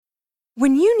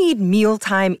When you need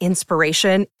mealtime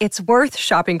inspiration, it's worth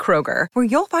shopping Kroger, where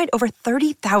you'll find over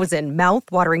 30,000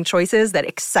 mouth-watering choices that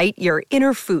excite your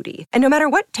inner foodie. And no matter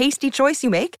what tasty choice you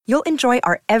make, you'll enjoy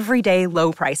our everyday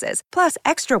low prices, plus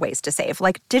extra ways to save,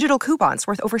 like digital coupons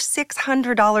worth over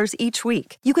 $600 each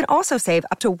week. You can also save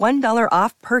up to $1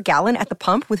 off per gallon at the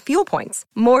pump with fuel points.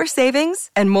 More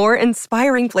savings and more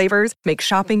inspiring flavors make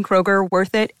shopping Kroger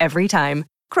worth it every time.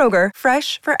 Kroger,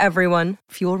 fresh for everyone.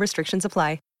 Fuel restrictions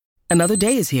apply. Another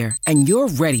day is here, and you're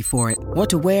ready for it. What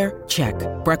to wear? Check.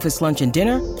 Breakfast, lunch, and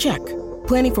dinner? Check.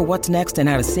 Planning for what's next and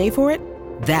how to save for it?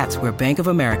 That's where Bank of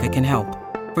America can help.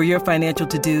 For your financial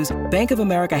to-dos, Bank of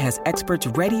America has experts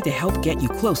ready to help get you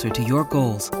closer to your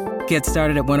goals. Get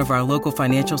started at one of our local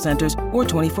financial centers or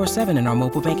 24/7 in our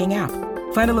mobile banking app.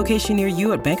 Find a location near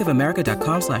you at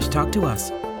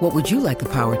bankofamerica.com/talktous. What would you like the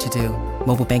power to do?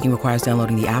 Mobile banking requires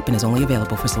downloading the app and is only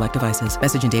available for select devices.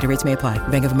 Message and data rates may apply.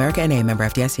 Bank of America N.A., member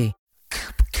FDIC.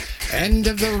 End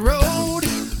of the road,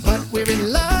 but we're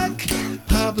in luck.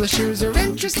 Publishers are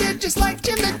interested, just like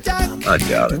Jim the Duck. I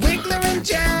doubt it. Wiggler and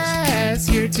Jazz,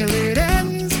 here till it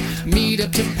ends. Meet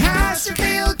up to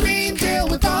Passerville, Greenville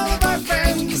with all of our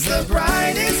friends. The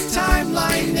brightest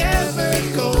timeline never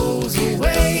goes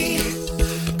away.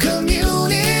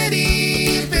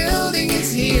 Community building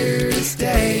is here to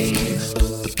stay.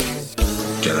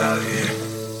 Get out of here.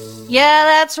 Yeah,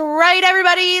 that's right,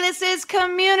 everybody. This is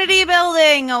Community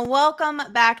Building. Welcome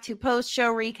back to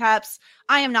Post-Show Recaps.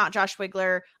 I am not Josh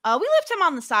Wiggler. We left him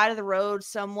on the side of the road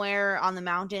somewhere on the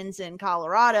mountains in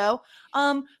Colorado.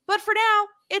 But for now,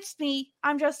 it's me.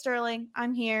 I'm Jess Sterling.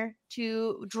 I'm here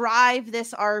to drive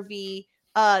this RV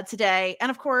today. And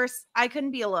of course, I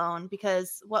couldn't be alone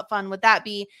because what fun would that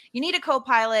be? You need a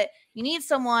co-pilot. You need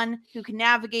someone who can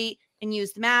navigate and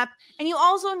use the map. And you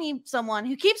also need someone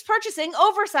who keeps purchasing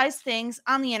oversized things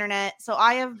on the internet. So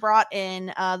I have brought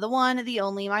in the one, the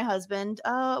only, my husband,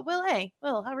 Will. Hey,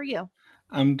 Will, how are you?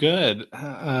 I'm good.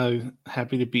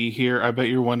 Happy to be here. I bet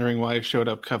you're wondering why I showed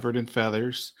up covered in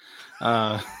feathers.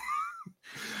 You're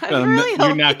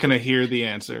not going to hear the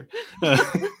answer.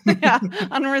 Yeah,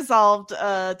 unresolved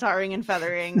tarring and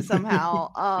feathering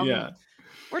somehow. Yeah.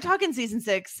 We're talking season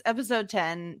 6, episode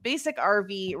 10, basic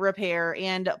RV repair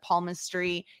and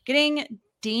palmistry, getting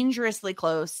dangerously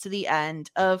close to the end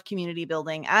of community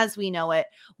building as we know it.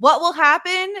 What will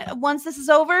happen once this is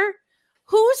over?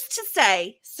 Who's to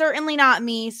say? Certainly not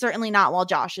me. Certainly not while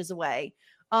Josh is away.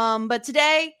 But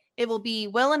today it will be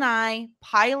Will and I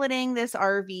piloting this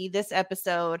RV, this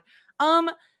episode.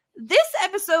 This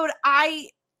episode,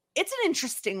 it's an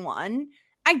interesting one.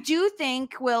 I do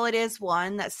think, Will, it is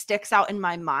one that sticks out in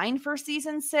my mind for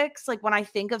season 6. Like when I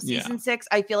think of season 6,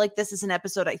 I feel like this is an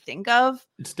episode I think of.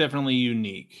 It's definitely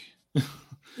unique.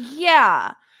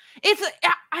 Yeah.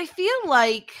 I feel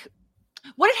like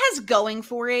what it has going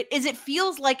for it is it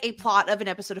feels like a plot of an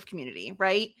episode of Community,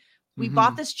 right? We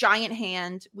bought this giant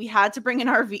hand. We had to bring an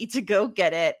RV to go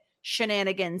get it.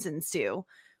 Shenanigans ensue.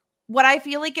 What I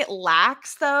feel like it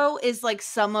lacks, though, is like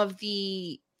some of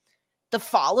the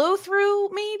follow through,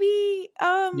 maybe.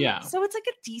 So it's like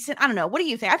a decent, I don't know. What do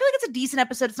you think? I feel like it's a decent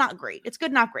episode. It's not great. It's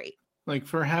good, not great. Like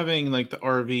for having like the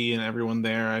RV and everyone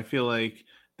there, I feel like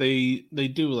they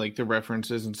do like the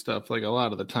references and stuff. Like a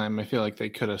lot of the time, I feel like they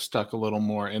could have stuck a little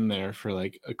more in there for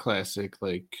like a classic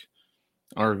like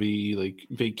RV like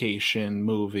vacation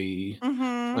movie,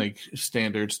 like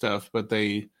standard stuff. But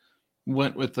they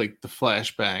went with like the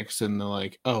flashbacks and the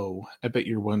like, oh, I bet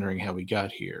you're wondering how we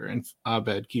got here. And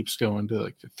Abed keeps going to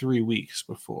like the 3 weeks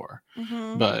before.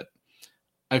 But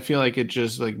I feel like it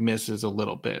just like misses a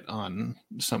little bit on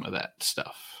some of that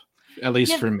stuff, at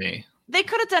least for me. They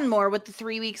could have done more with the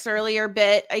 3 weeks earlier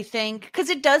bit, I think,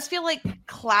 because it does feel like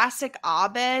classic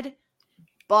Abed,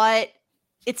 but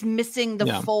it's missing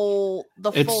the full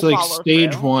it's like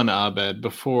stage one Abed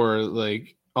before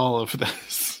like all of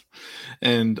this.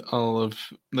 And all of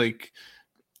like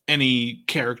any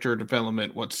character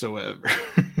development whatsoever.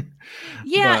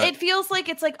 Yeah, it feels like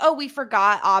it's like, oh, we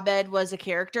forgot Abed was a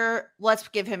character. Let's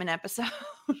give him an episode.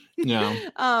 Yeah.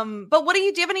 But do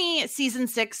you have any season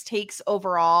 6 takes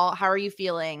overall? How are you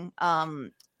feeling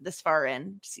this far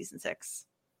in season 6?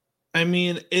 I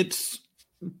mean, it's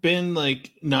been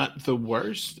like not the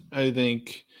worst, I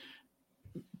think,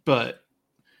 but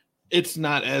it's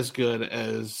not as good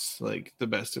as like the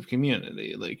best of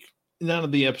Community. Like none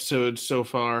of the episodes so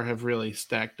far have really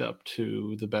stacked up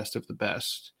to the best of the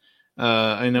best.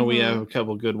 I know we have a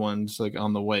couple good ones like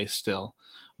on the way still,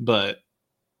 but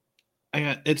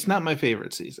it's not my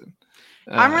favorite season.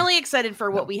 I'm really excited for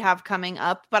what we have coming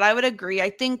up, but I would agree. I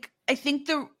think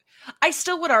I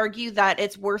still would argue that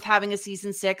it's worth having a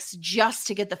season 6 just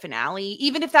to get the finale.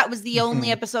 Even if that was the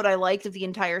only episode I liked of the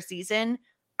entire season,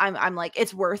 I'm like,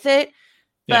 it's worth it.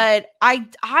 Yeah. But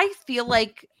I feel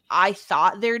like I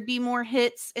thought there'd be more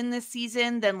hits in this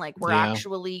season than like we're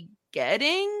actually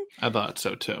getting. I thought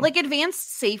so too. Like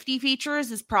advanced safety features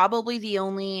is probably the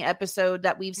only episode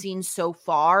that we've seen so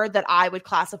far that I would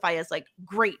classify as like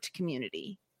great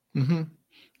Community. Mm-hmm.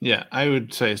 Yeah, I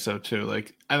would say so too.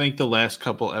 Like, I think the last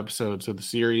couple episodes of the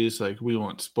series, like, we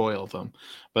won't spoil them,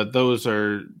 but those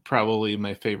are probably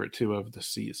my favorite 2 of the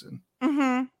season.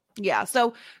 Mm-hmm. Yeah,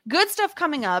 so good stuff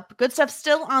coming up. Good stuff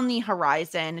still on the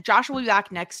horizon. Josh will be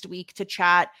back next week to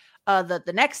chat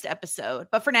the next episode.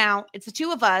 But for now, it's the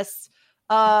 2 of us.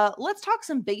 Let's talk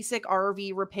some basic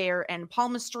RV repair and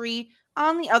palmistry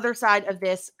on the other side of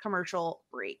this commercial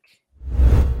break.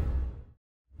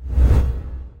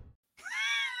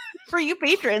 For you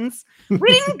patrons, we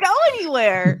didn't go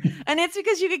anywhere. And it's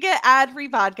because you could get ad-free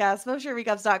podcasts.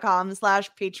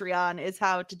 postshowrecaps.com/Patreon is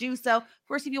how to do so. Of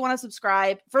course, if you want to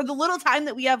subscribe for the little time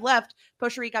that we have left,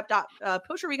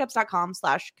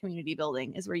 postshowrecaps.com/community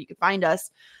building is where you can find us.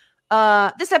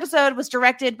 This episode was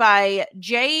directed by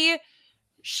Jay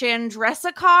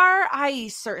Chandrasekhar. I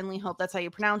certainly hope that's how you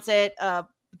pronounce it.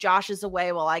 Josh is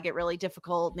away while I get really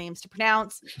difficult names to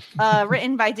pronounce.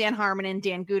 Written by Dan Harmon and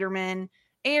Dan Guterman.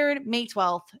 Aired May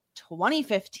 12th,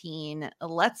 2015.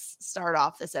 Let's start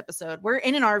off this episode. We're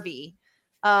in an RV.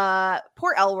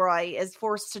 Poor Elroy is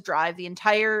forced to drive the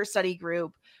entire study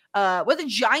group with a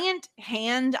giant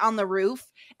hand on the roof.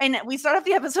 And we start off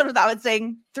the episode without it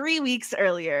saying 3 weeks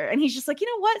earlier. And he's just like, you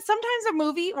know what? Sometimes a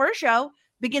movie or a show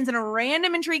begins in a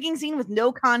random intriguing scene with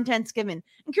no contents given,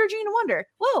 encouraging you to wonder,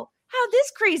 whoa, how'd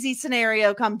this crazy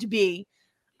scenario come to be?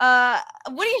 What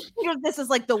do you think of this as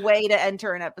like the way to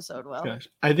enter an episode, Will? Gosh,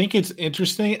 I think it's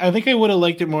interesting. I think I would have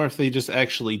liked it more if they just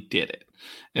actually did it.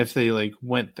 If they like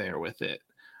went there with it.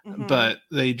 Mm-hmm. But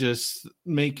they just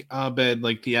make Abed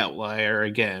like the outlier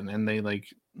again, and they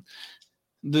like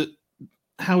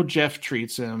how Jeff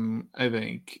treats him, I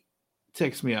think,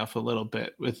 ticks me off a little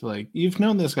bit with like, you've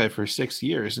known this guy for 6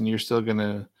 years and you're still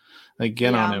gonna like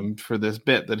get on him for this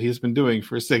bit that he's been doing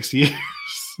for 6 years.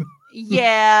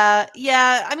 Yeah.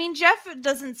 I mean, Jeff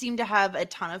doesn't seem to have a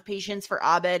ton of patience for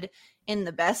Abed in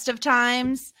the best of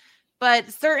times, but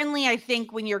certainly I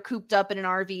think when you're cooped up in an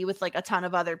RV with like a ton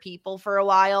of other people for a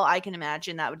while, I can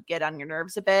imagine that would get on your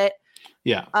nerves a bit.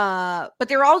 Yeah. But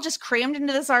they're all just crammed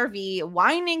into this RV,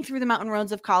 winding through the mountain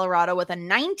roads of Colorado with a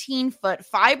 19-foot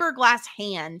fiberglass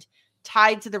hand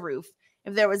tied to the roof.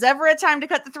 If there was ever a time to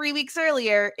cut the 3 weeks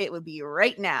earlier, it would be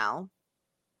right now.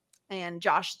 And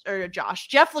Jeff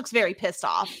looks very pissed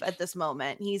off at this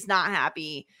moment. He's not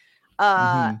happy.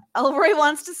 Elroy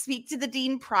wants to speak to the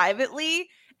dean privately.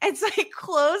 And so he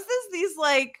closes these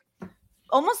like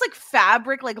almost like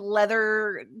fabric, like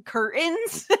leather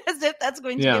curtains as if that's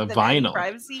going to give them any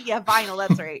privacy. Yeah, vinyl.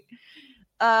 That's right.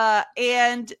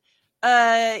 And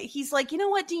he's like, you know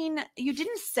what, Dean, you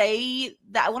didn't say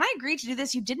that when I agreed to do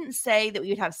this, you didn't say that we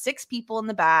would have 6 people in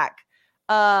the back.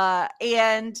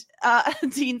 And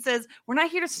Dean says, we're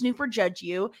not here to snoop or judge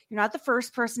you. You're not the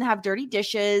first person to have dirty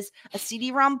dishes, a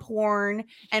CD-ROM porn,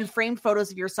 and framed photos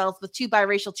of yourself with 2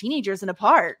 biracial teenagers in a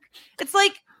park. It's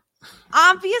like,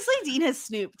 obviously Dean has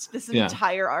snooped this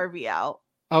entire RV out.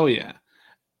 Oh yeah.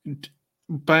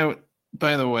 By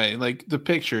the way, like the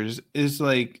pictures, is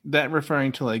like that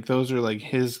referring to like those are like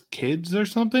his kids or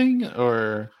something,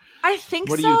 or I think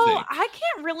so. I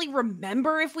can't really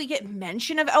remember if we get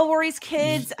mention of Elroy's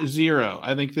kids. 0.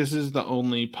 I think this is the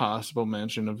only possible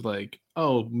mention of like,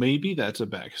 oh, maybe that's a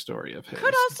backstory of his.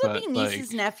 Could also be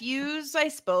nieces, nephews, I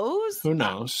suppose. Who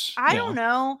knows? I don't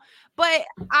know. But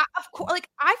I feel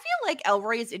like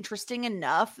Elroy is interesting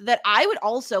enough that I would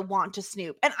also want to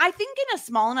snoop. And I think in a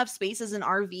small enough space as an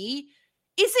RV,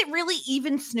 is it really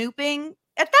even snooping?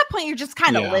 At that point, you're just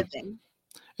kind of living.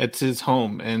 It's his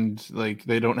home, and like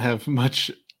they don't have much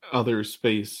other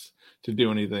space to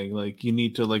do anything. Like you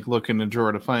need to like look in a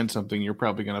drawer to find something. You're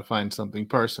probably going to find something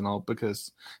personal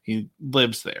because he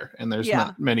lives there, and there's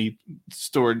not many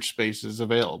storage spaces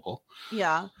available.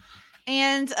 Yeah,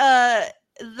 and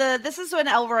this is when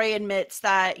Elroy admits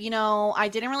that, you know, I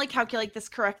didn't really calculate this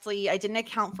correctly. I didn't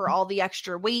account for all the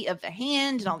extra weight of the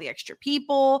hand and all the extra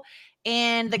people,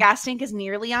 and the gas tank is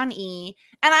nearly on E.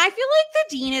 And I feel like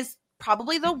the dean is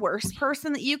probably the worst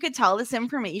person that you could tell this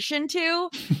information to,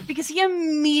 because he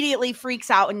immediately freaks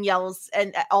out and yells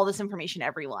and all this information to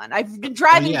everyone. I've been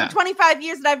driving for 25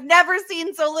 years and I've never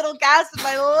seen so little gas in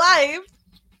my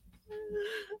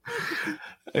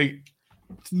life.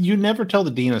 You never tell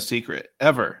the dean a secret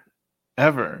ever.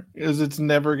 ever, because it's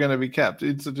never going to be kept.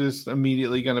 It's just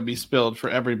immediately going to be spilled for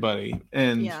everybody.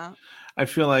 And I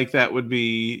feel like that would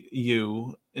be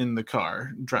you in the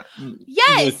car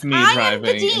with me driving,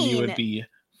 and you would be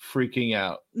freaking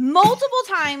out. Multiple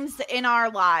times in our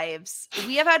lives,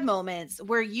 we have had moments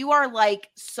where you are like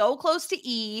so close to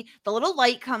E, the little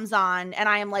light comes on, and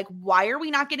I am like, why are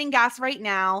we not getting gas right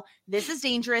now? This is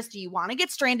dangerous. Do you want to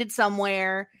get stranded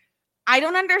somewhere? I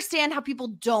don't understand how people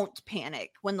don't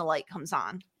panic when the light comes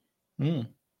on.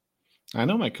 I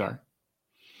know my car.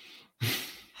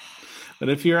 But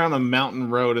if you're on a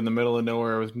mountain road in the middle of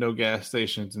nowhere with no gas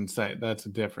stations in sight, that's a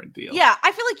different deal. Yeah,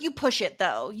 I feel like you push it,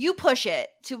 though. You push it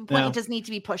to a point it does need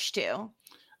to be pushed to.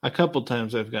 A couple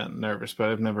times I've gotten nervous, but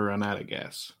I've never run out of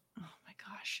gas. Oh, my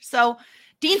gosh. So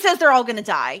Dean says they're all going to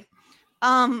die.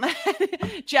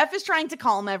 Jeff is trying to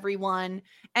calm everyone.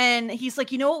 And he's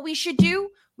like, you know what we should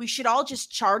do? We should all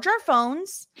just charge our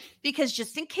phones, because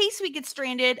just in case we get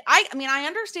stranded, I mean, I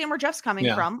understand where Jeff's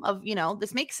coming from of,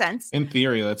 this makes sense. In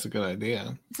theory, that's a good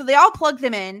idea. So they all plug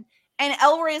them in, and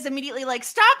Elroy is immediately like,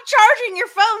 stop charging your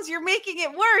phones. You're making it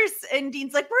worse. And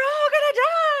Dean's like, we're all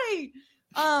going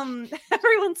to die.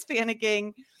 Everyone's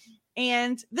panicking.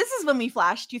 And this is when we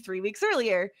flash to 3 weeks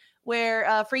earlier,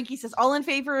 where Frankie says, all in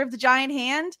favor of the giant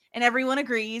hand, and everyone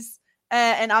agrees.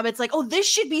 And Abed's like, oh, this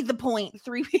should be the point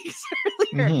 3 weeks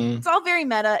earlier. It's all very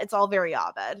meta. It's all very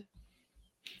Abed.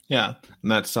 Yeah.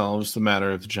 And that solves the matter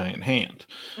of the giant hand.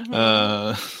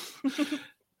 And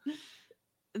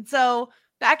so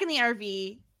back in the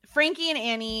RV, Frankie and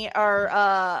Annie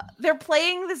are, they're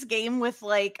playing this game with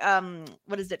like,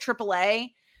 what is it?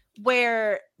 AAA,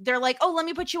 where they're like, oh, let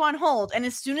me put you on hold. And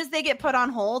as soon as they get put on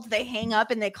hold, they hang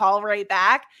up and they call right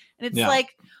back. And it's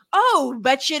like, oh,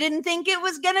 bet you didn't think it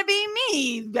was going to be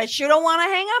me. Bet you don't want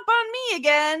to hang up on me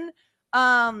again.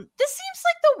 This seems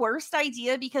like the worst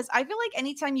idea, because I feel like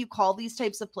anytime you call these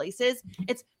types of places,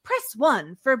 it's press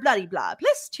 1 for bloody blah,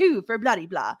 press 2 for bloody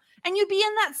blah. And you'd be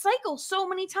in that cycle so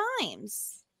many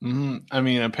times. I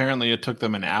mean, apparently it took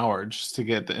them an hour just to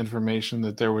get the information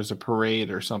that there was a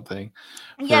parade or something.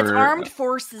 Yeah, it's Armed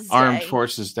Forces Day. Armed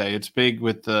Forces Day. It's big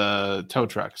with the tow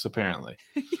trucks, apparently.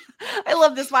 I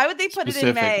love this. Why would they put it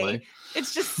in May?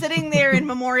 It's just sitting there in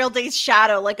Memorial Day's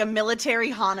shadow like a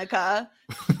military Hanukkah.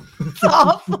 It's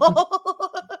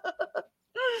awful.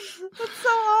 It's so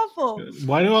awful.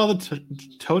 Why do all the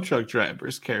tow truck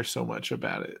drivers care so much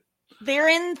about it? They're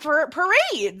in for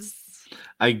parades.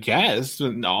 I guess.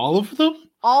 All of them?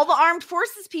 All the armed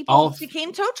forces people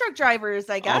became tow truck drivers,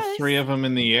 I guess. All 3 of them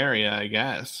in the area, I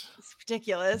guess. It's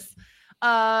ridiculous.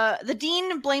 The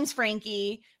dean blames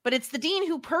Frankie, but it's the dean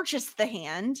who purchased the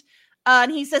hand.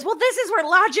 And he says, well, this is where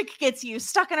logic gets you.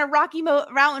 Stuck in a rocky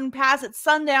mountain pass at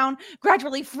sundown,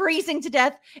 gradually freezing to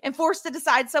death, and forced to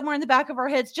decide somewhere in the back of our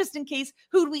heads, just in case,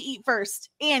 who'd we eat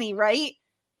first? Annie, right?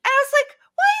 And I was like,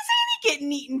 why is Annie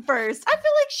getting eaten first? I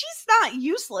feel like she's not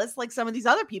useless like some of these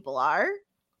other people are.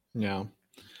 Yeah.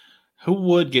 Who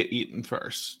would get eaten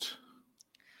first?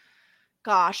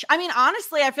 Gosh, I mean,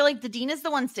 honestly, I feel like the dean is the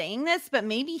one saying this, but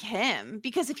maybe him,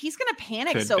 because if he's going to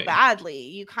panic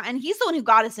badly, and he's the one who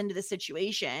got us into the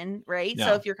situation, right? Yeah.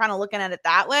 So if you're kind of looking at it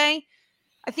that way,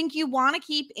 I think you want to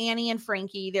keep Annie and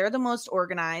Frankie. They're the most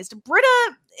organized.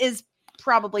 Britta is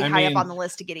probably high up on the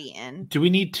list to get eaten. Do we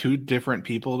need 2 different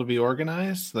people to be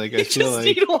organized? Like, I feel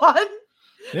like need one.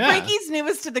 Yeah. Frankie's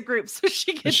newest to the group, so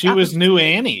she was new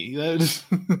Annie.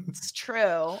 It's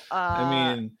true.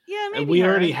 I mean, yeah, maybe we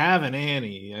already have an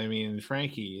Annie. I mean,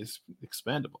 Frankie is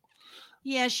expendable.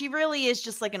 Yeah, she really is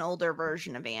just like an older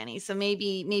version of Annie. So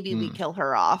maybe we kill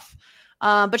her off.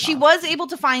 But she was able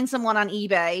to find someone on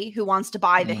eBay who wants to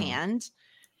buy the hand.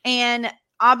 And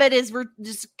Abed is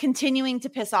just continuing to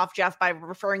piss off Jeff by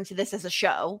referring to this as a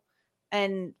show.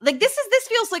 And like this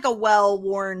feels like a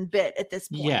well-worn bit at this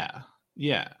point.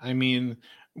 Yeah. I mean,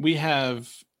 we have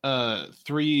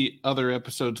 3 other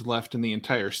episodes left in the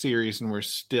entire series, and we're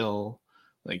still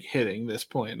like hitting this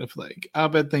point of like,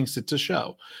 Abed thinks it's a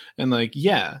show. And like,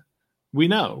 yeah, we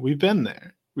know, we've been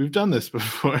there. We've done this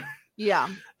before. Yeah.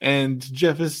 And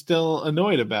Jeff is still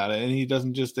annoyed about it, and he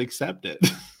doesn't just accept it.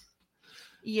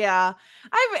 Yeah.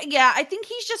 I think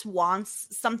he just wants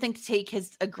something to take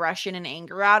his aggression and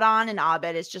anger out on, and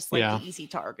Abed is just like the easy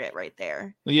target right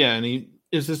there. Yeah, and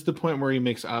is this the point where he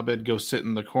makes Abed go sit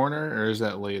in the corner, or is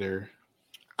that later?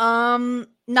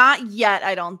 Not yet,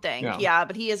 I don't think. Yeah,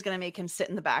 but he is going to make him sit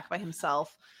in the back by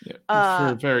himself. Yeah,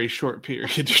 for a very short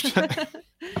period of time.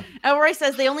 Elroy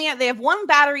says they have 1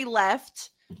 battery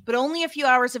left. but only a few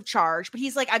hours of charge. But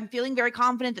he's like, I'm feeling very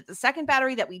confident that the second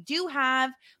battery that we do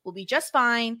have will be just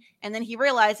fine. And then he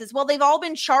realizes, well, they've all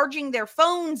been charging their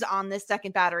phones on this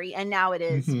second battery, and now it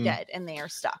is dead and they are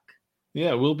stuck.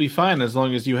 Yeah, we'll be fine as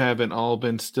long as you haven't all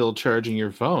been still charging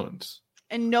your phones.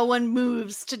 And no one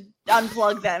moves to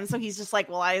unplug them. So he's just like,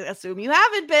 well, I assume you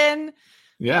haven't been.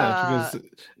 Yeah, because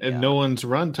no one's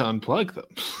run to unplug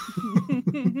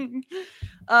them.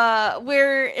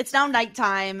 Where it's now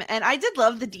nighttime, and I did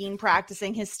love the Dean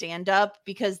practicing his stand-up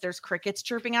because there's crickets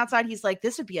chirping outside. He's like,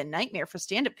 this would be a nightmare for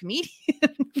stand-up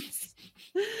comedians.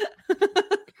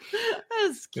 That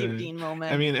was a cute Dean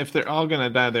moment. I mean, if they're all gonna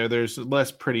die there's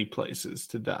less pretty places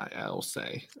to die, I'll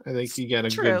say. I think you get a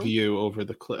good view over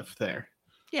the cliff there.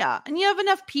 Yeah, and you have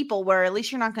enough people where at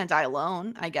least you're not gonna die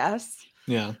alone, I guess.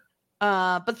 Yeah.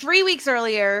 But 3 weeks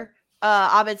earlier,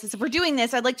 Abed says, if we're doing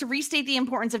this, I'd like to restate the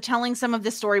importance of telling some of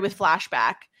this story with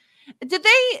flashback. Did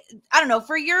they, I don't know,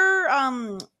 for your,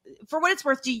 for what it's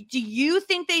worth, do you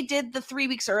think they did the 3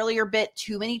 weeks earlier bit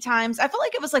too many times? I felt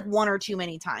like it was like one or too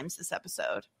many times this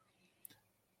episode.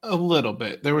 A little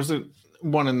bit. There was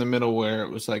one in the middle where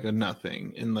it was like a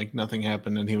nothing, and like nothing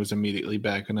happened and he was immediately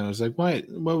back, and I was like, why?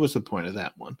 What was the point of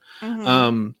that one?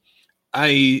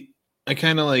 I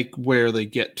kind of like where they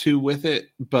get to with it,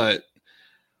 but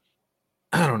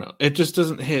I don't know. It just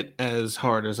doesn't hit as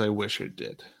hard as I wish it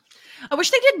did. I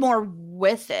wish they did more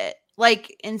with it.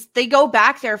 Like, and they go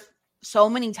back there so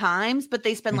many times, but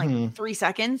they spend like 3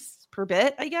 seconds per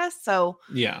bit, I guess. So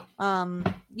yeah. Back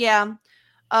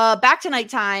to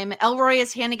nighttime, Elroy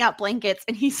is handing out blankets,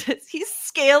 and he says he's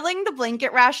scaling the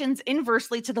blanket rations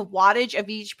inversely to the wattage of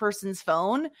each person's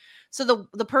phone. So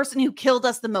the person who killed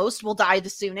us the most will die the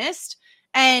soonest.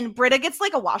 And Britta gets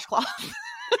like a washcloth.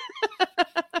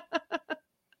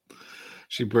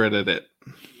 She Britted it.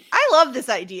 I love this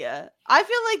idea. I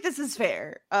feel like this is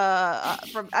fair.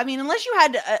 Unless you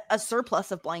had a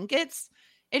surplus of blankets,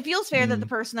 it feels fair that the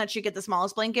person that should get the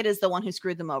smallest blanket is the one who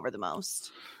screwed them over the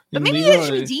most. But and maybe it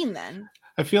should be Dean then.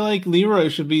 I feel like Leroy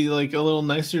should be like a little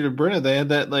nicer to Britta. They had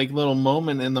that like little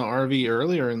moment in the RV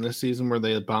earlier in this season where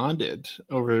they bonded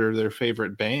over their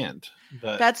favorite band.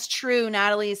 But that's true.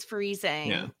 Natalie's freezing.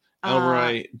 Yeah.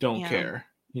 Elroy don't care.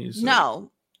 He's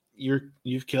no.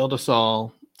 You've killed us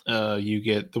all. You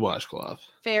get the washcloth.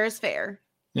 Fair is fair.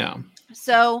 Yeah.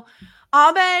 So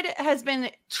Abed has been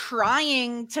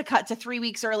trying to cut to 3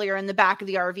 weeks earlier in the back of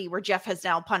the RV where Jeff has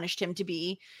now punished him to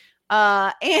be.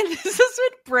 And this is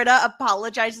when Britta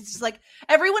apologizes. It's like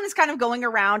everyone is kind of going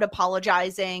around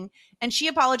apologizing, and she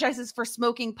apologizes for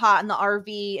smoking pot in the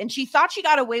RV. And she thought she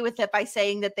got away with it by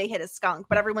saying that they hit a skunk,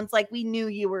 but everyone's like, we knew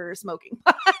you were smoking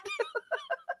pot.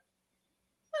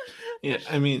 Yeah,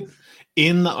 I mean,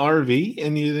 in the RV,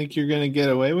 and you think you're going to get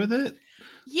away with it?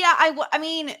 Yeah, I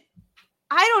mean,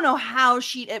 I don't know how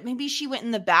maybe she went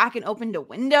in the back and opened a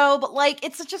window, but like,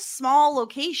 it's such a small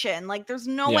location. Like, there's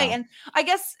no way. And I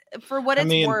guess for what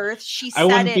it's worth, she said I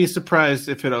wouldn't be surprised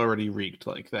if it already reeked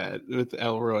like that with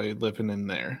Elroy living in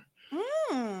there.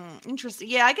 Interesting.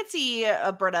 Yeah, I could see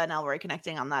Britta and Elroy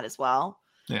connecting on that as well.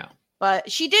 Yeah.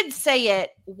 But she did say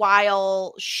it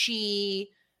while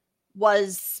she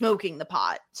was smoking the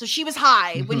pot. So she was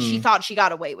high when she thought she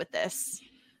got away with this.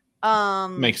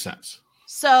 Makes sense.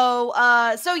 So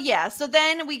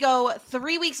then we go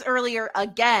 3 weeks earlier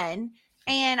again,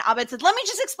 and Abed said, let me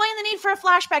just explain the need for a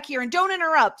flashback here and don't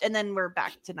interrupt. And then we're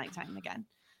back to nighttime again.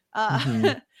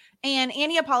 And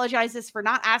Annie apologizes for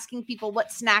not asking people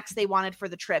what snacks they wanted for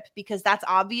the trip, because that's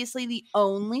obviously the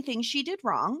only thing she did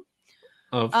wrong.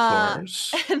 Of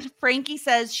course. And Frankie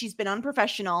says she's been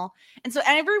unprofessional. And so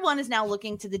everyone is now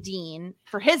looking to the Dean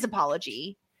for his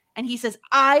apology. And he says,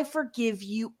 I forgive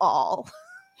you all.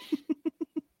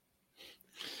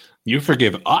 You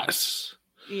forgive us.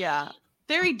 Yeah.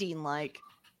 Very Dean-like.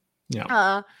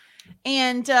 Yeah.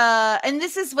 And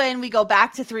this is when we go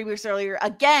back to 3 weeks earlier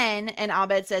again. And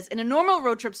Abed says, in a normal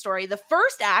road trip story, the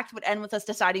first act would end with us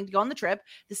deciding to go on the trip.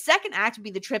 The second act would be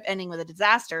the trip ending with a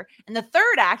disaster. And the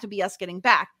third act would be us getting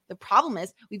back. The problem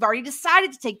is we've already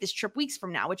decided to take this trip weeks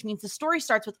from now, which means the story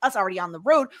starts with us already on the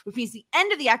road, which means the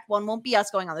end of the act one won't be us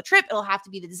going on the trip. It'll have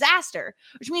to be the disaster,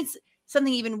 which means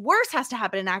something even worse has to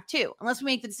happen in act two. Unless we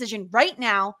make the decision right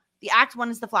now, the act one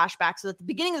is the flashback, so that the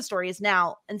beginning of the story is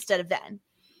now instead of then.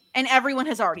 And everyone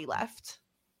has already left.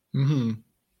 Mm-hmm.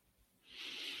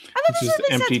 I thought this was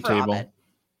an empty table. Abed.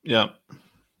 Yep.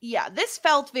 Yeah, this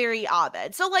felt very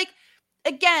Abed. So, like,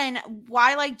 again,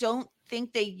 while I don't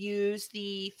think they use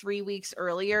the 3 weeks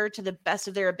earlier to the best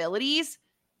of their abilities,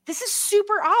 this is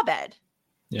super Abed.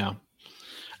 Yeah.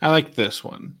 I like this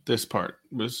one. This part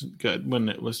was good when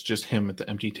it was just him at the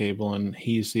empty table and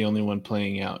he's the only one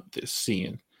playing out this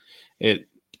scene. It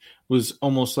was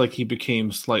almost like he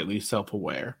became slightly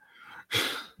self-aware.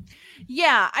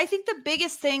 Yeah, I think the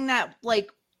biggest thing that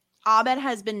like Abed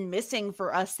has been missing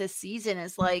for us this season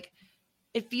is like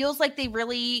it feels like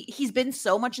he's been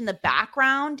so much in the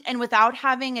background, and without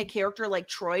having a character like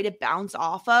Troy to bounce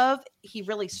off of, he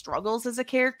really struggles as a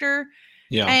character.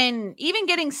 Yeah. And even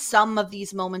getting some of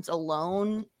these moments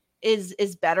alone is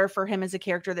better for him as a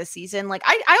character this season. Like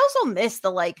I also miss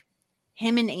the like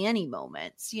him and Annie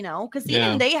moments, you know, because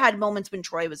even they had moments when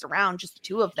Troy was around, just the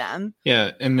two of them.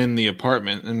 Yeah, and in the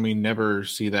apartment, and we never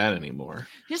see that anymore.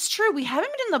 It's true. We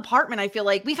haven't been in the apartment. I feel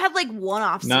like we've had like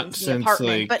one-off scenes in the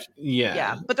apartment, like, but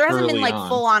yeah, but there hasn't been like on.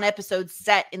 full-on episodes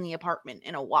set in the apartment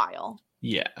in a while.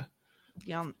 Yeah.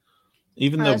 Yeah.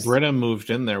 Even though Britta moved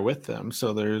in there with them,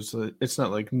 so it's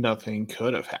not like nothing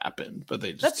could have happened, but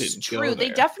they just didn't go there. They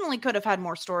definitely could have had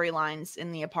more storylines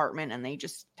in the apartment, and they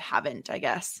just haven't, I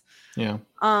guess. Yeah.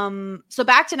 So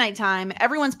back to nighttime.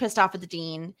 Everyone's pissed off at the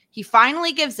dean. He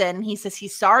finally gives in, and he says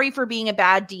he's sorry for being a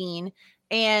bad dean,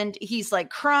 and he's like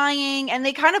crying, and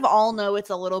they kind of all know it's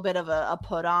a little bit of a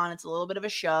put on. It's a little bit of a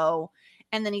show.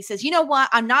 And then he says, you know what?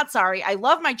 I'm not sorry. I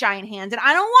love my giant hands, and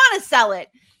I don't want to sell it.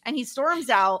 And he storms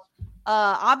out.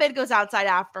 Abed goes outside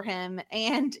after him,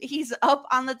 and he's up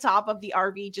on the top of the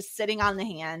RV just sitting on the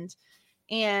hand.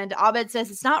 And Abed says,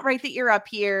 it's not right that you're up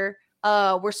here.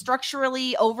 We're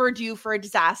structurally overdue for a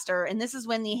disaster. And this is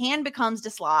when the hand becomes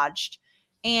dislodged.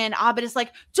 And Abed is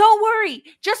like, don't worry,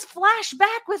 just flash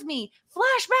back with me.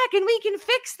 Flash back and we can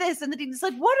fix this. And the dean's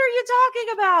like, what are you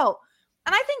talking about?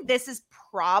 And I think this is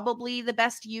probably the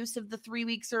best use of the 3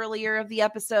 weeks earlier of the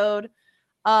episode.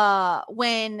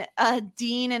 When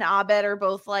Dean and Abed are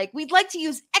both like, we'd like to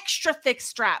use extra thick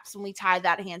straps when we tie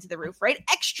that hand to the roof, right?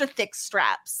 Extra thick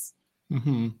straps.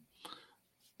 Mm-hmm.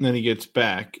 Then he gets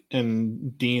back,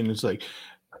 and Dean is like,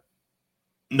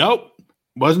 nope,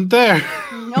 wasn't there.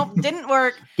 Nope, didn't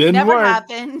work. Never work.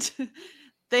 Happened.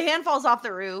 The hand falls off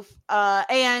the roof,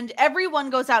 and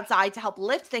everyone goes outside to help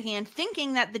lift the hand,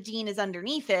 thinking that the dean is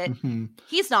underneath it. Mm-hmm.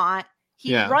 He's not.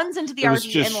 He runs into the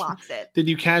RV and locks it. Did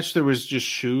you catch there was just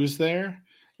shoes there?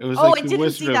 It was like the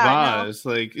Wizard of Oz.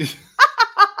 No. Like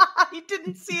he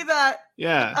didn't see that.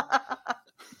 Yeah.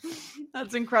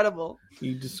 That's incredible.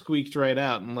 He just squeaked right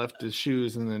out and left his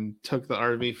shoes and then took the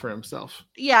RV for himself.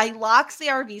 Yeah, he locks the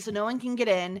RV so no one can get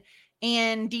in.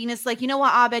 And Dean is like, you know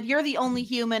what, Abed, you're the only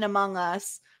human among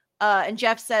us. And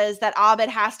Jeff says that Abed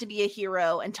has to be a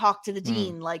hero and talk to the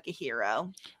dean like a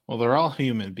hero. Well, they're all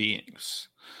human beings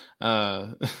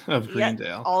of Greendale.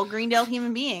 Yeah, all Greendale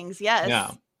human beings, yes.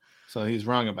 Yeah. So he's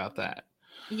wrong about that.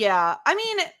 Yeah. I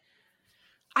mean,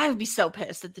 I would be so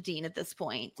pissed at the dean at this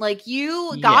point. Like,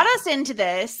 you got us into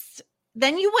this.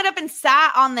 Then you went up and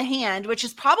sat on the hand, which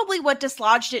is probably what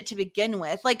dislodged it to begin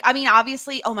with. Like, I mean,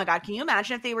 obviously, oh my God, can you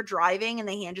imagine if they were driving and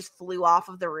the hand just flew off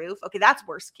of the roof? Okay, that's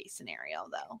worst case scenario,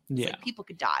 though. It's like people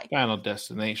could die. Final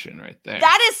destination right there.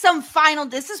 That is some final.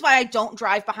 This is why I don't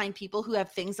drive behind people who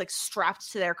have things like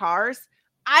strapped to their cars.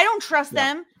 I don't trust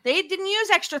them. They didn't use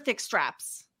extra thick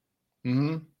straps.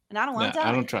 Mm-hmm. And I don't want to die.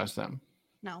 I don't trust them.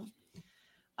 No.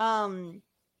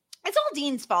 It's all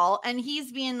Dean's fault, and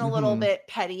he's being a little bit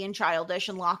petty and childish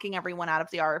and locking everyone out of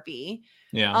the RV.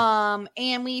 Yeah.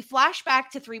 And we flash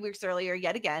back to 3 weeks earlier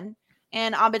yet again.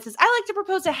 And Abed says, I like to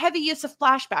propose a heavy use of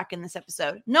flashback in this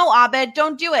episode. No, Abed,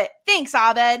 don't do it. Thanks,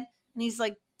 Abed. And he's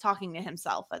like talking to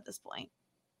himself at this point.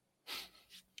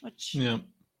 Which,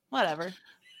 whatever.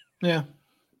 Yeah,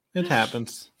 it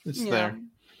happens. It's there.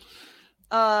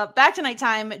 Back to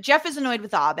nighttime. Jeff is annoyed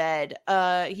with Abed.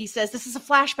 He says, this is a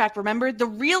flashback. Remember, the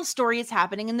real story is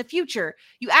happening in the future.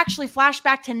 You actually flash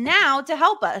back to now to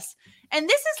help us. And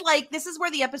this is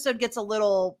where the episode gets a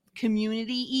little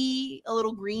community-y, a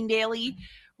little Greendale-y,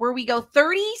 where we go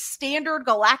 30 standard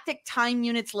galactic time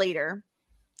units later.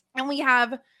 And we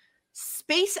have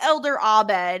Space Elder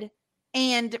Abed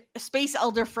and Space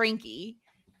Elder Frankie.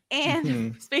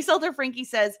 And Space Elder Frankie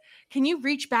says, can you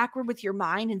reach backward with your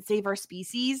mind and save our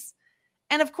species?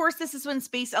 And of course, this is when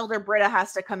Space Elder Britta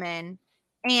has to come in.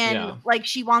 And like,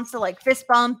 she wants to like fist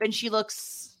bump, and she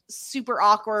looks super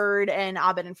awkward. And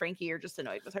Abed and Frankie are just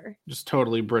annoyed with her. Just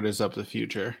totally Britta's up the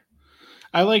future.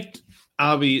 I liked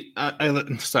Abed. I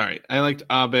liked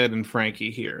Abed and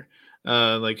Frankie here.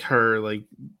 Like her, like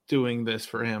doing this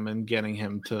for him and getting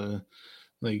him to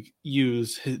like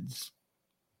use his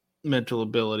mental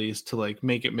abilities to like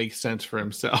make it make sense for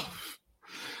himself.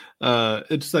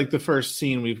 It's like the first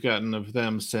scene we've gotten of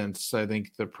them since I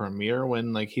think the premiere,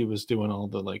 when like he was doing all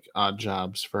the like odd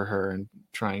jobs for her and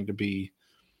trying to be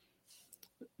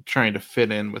trying to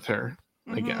fit in with her,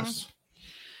 I guess.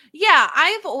 Yeah,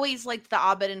 I've always liked the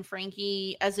Abed and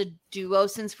Frankie as a duo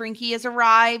since Frankie has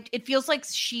arrived. It feels like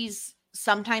she's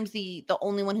sometimes the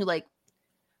only one who like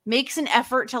makes an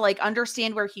effort to like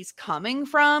understand where he's coming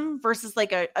from versus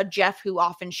like a Jeff who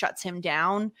often shuts him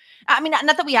down. I mean,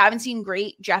 not that we haven't seen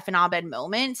great Jeff and Abed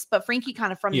moments, but Frankie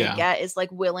kind of from the get is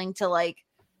like willing to like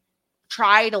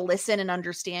try to listen and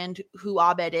understand who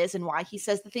Abed is and why he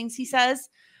says the things he says.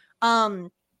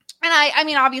 And I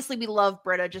mean, obviously we love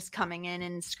Britta just coming in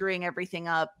and screwing everything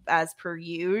up as per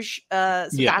usual. So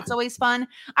that's always fun.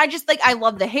 I just like, I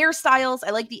love the hairstyles. I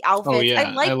like the outfits. Oh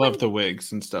yeah. I love the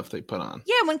wigs and stuff they put on.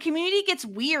 Yeah. When Community gets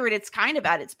weird, it's kind of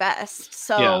at its best.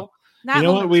 So you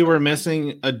know what? We were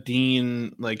missing a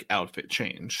Dean like outfit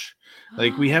change.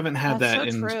 Like we haven't had that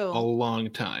in a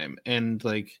long time. And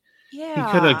like, he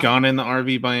could have gone in the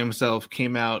RV by himself,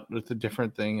 came out with a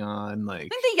different thing on.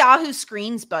 Like, I think the Yahoo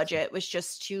Screens budget was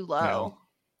just too low. No.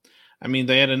 I mean,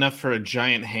 they had enough for a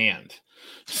giant hand.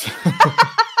 So.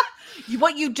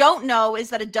 What you don't know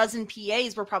is that a dozen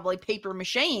PAs were probably paper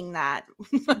macheing that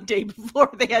a day before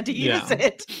they had to use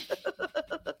it.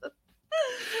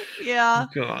 Yeah.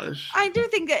 Gosh. I do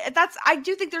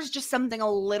think there's just something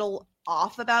a little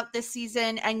off about this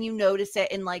season, and you notice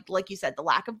it in like you said, the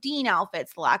lack of Dean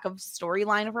outfits, the lack of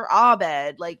storyline for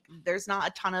Abed. Like there's not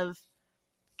a ton of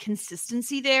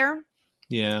consistency there.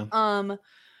 Yeah.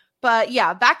 But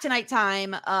yeah, back to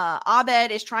nighttime.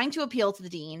 Abed is trying to appeal to the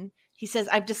Dean. He says,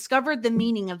 "I've discovered the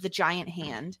meaning of the giant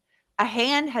hand. A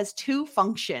hand has two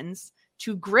functions: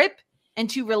 to grip and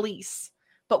to release.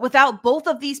 But without both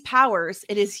of these powers,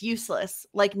 it is useless.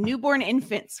 Like newborn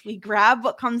infants, we grab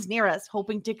what comes near us,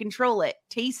 hoping to control it,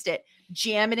 taste it,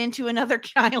 jam it into another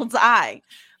child's eye.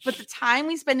 But the time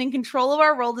we spend in control of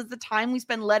our world is the time we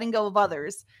spend letting go of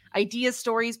others. Ideas,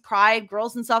 stories, pride,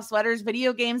 girls in soft sweaters,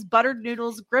 video games, buttered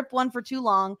noodles, grip one for too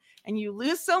long, and you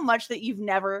lose so much that you've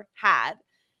never had.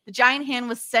 The giant hand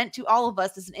was sent to all of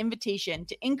us as an invitation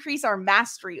to increase our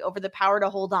mastery over the power to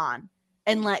hold on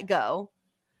and let go."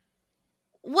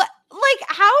 What, like,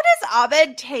 how does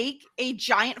Abed take a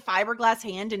giant fiberglass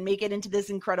hand and make it into this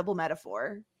incredible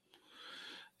metaphor?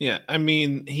 Yeah, I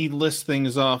mean, he lists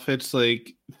things off. It's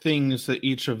like things that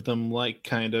each of them like,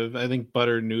 kind of. I think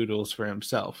buttered noodles for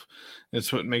himself.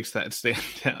 It's what makes that stand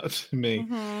out to me.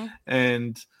 Mm-hmm.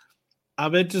 And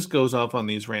Abed just goes off on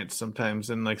these rants sometimes,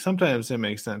 and like sometimes they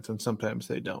make sense and sometimes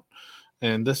they don't.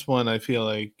 And this one, I feel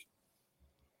like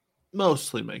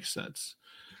mostly makes sense.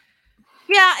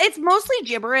 Yeah, it's mostly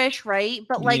gibberish, right?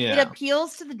 But like it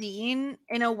appeals to the Dean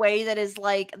in a way that is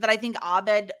like that I think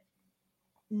Abed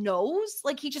knows.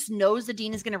 Like he just knows the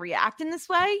Dean is going to react in this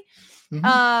way.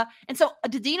 Mm-hmm. And so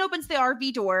the Dean opens the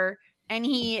RV door and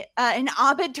he and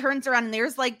Abed turns around and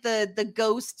there's like the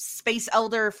ghost space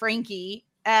elder Frankie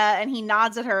and he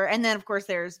nods at her. And then of course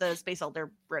there's the space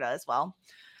elder Britta as well.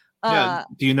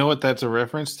 Do you know what that's a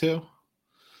reference to?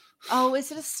 Oh,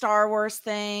 is it a Star Wars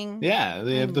thing? Yeah,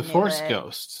 they have the Force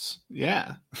ghosts.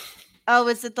 Yeah. Oh,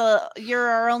 is it the "You're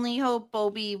Our Only Hope"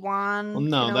 Obi-Wan? Well,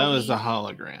 no, that was a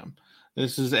hologram.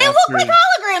 This is they look like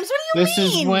holograms. What do you mean? This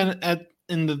is when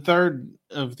in the third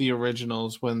of the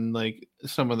originals, when like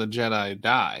some of the Jedi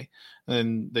die,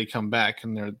 and they come back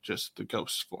and they're just the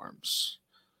ghost forms.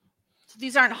 So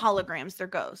these aren't holograms; they're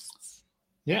ghosts.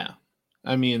 Yeah,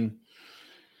 I mean.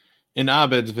 In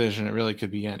Abed's vision, it really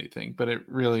could be anything, but it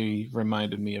really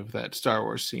reminded me of that Star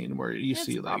Wars scene where you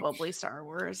see like probably Star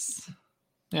Wars.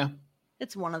 Yeah,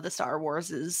 it's one of the Star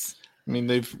Warses. I mean,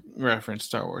 they've referenced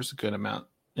Star Wars a good amount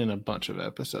in a bunch of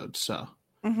episodes, so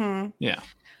yeah.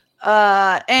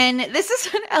 And this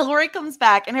is when Elroy comes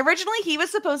back, and originally he was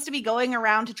supposed to be going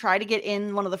around to try to get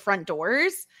in one of the front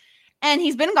doors, and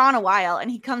he's been gone a while,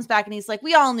 and he comes back and he's like,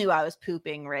 "We all knew I was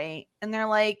pooping, right?" And they're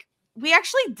like, "We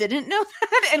actually didn't know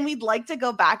that, and we'd like to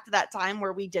go back to that time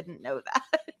where we didn't know that."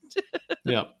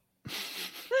 Yep.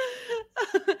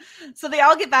 So they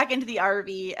all get back into the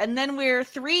RV, and then we're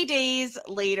 3 days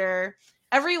later.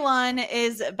 Everyone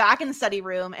is back in the study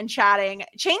room and chatting.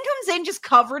 Chain comes in just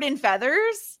covered in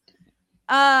feathers,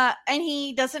 and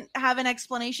he doesn't have an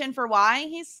explanation for why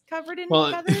he's covered in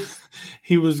feathers.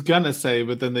 He was gonna say,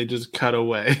 but then they just cut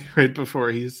away right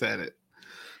before he said it.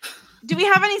 Do we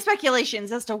have any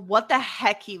speculations as to what the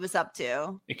heck he was up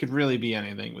to? It could really be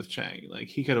anything with Chang. Like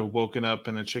he could have woken up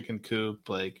in a chicken coop.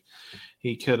 Like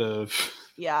he could have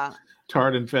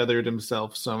tarred and feathered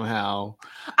himself somehow.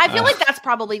 I feel like that's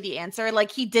probably the answer.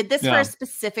 Like he did this for a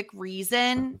specific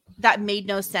reason that made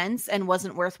no sense and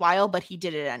wasn't worthwhile, but he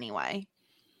did it anyway.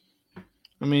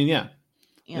 I mean,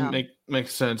 it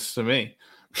makes sense to me.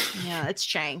 Yeah, it's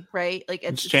Chang, right? Like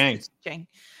it's Chang. It's Chang.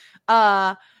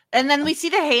 And then we see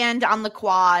the hand on the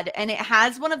quad, and it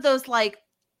has one of those like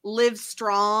live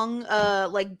strong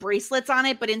like bracelets on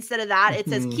it, but instead of that it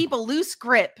says keep a loose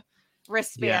grip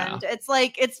wristband. It's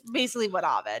like, it's basically what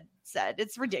Ovid said.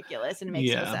 It's ridiculous and it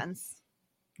makes no sense.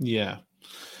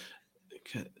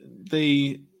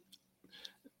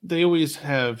 They always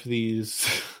have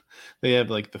these they have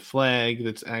like the flag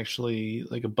that's actually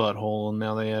like a butthole, and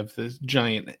now they have this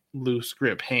giant loose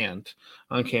grip hand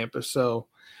on campus. So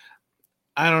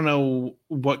I don't know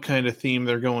what kind of theme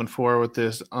they're going for with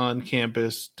this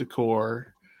on-campus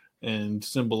decor and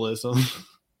symbolism,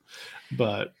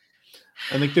 but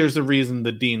I think there's a reason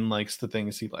the dean likes the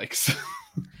things he likes.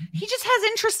 He just has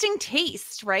interesting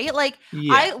taste, right? Like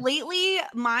lately,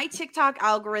 my TikTok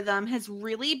algorithm has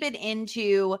really been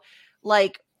into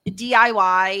like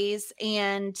DIYs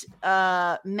and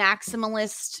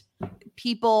maximalist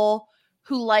people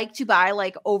who like to buy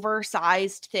like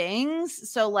oversized things.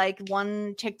 So like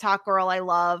one TikTok girl I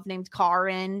love named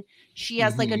Karin, she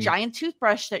has like a giant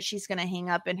toothbrush that she's going to hang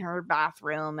up in her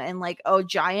bathroom, and like a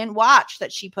giant watch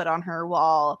that she put on her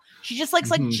wall. She just likes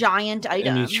like giant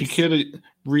items. I mean, she could have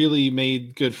really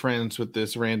made good friends with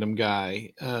this random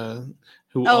guy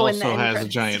who also has a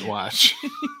giant watch.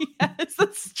 Yes,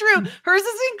 that's true. Hers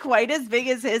isn't quite as big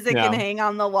as his. It can hang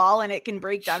on the wall and it can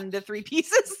break down into 3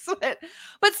 pieces. But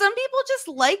some people just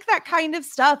like that kind of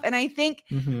stuff. And I think,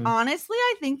 honestly,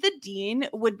 I think the dean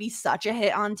would be such a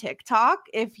hit on TikTok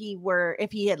if he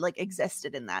had like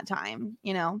existed in that time,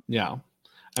 you know? Yeah.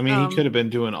 I mean, he could have been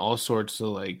doing all sorts of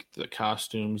like the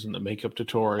costumes and the makeup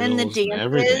tutorials and the dances. And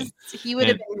everything. He would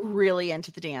have been really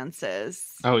into the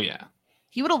dances. Oh, yeah.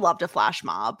 He would have loved a flash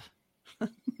mob. So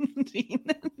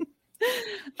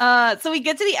we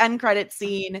get to the end credit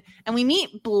scene and we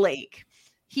meet Blake.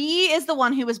 He is the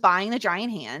one who was buying the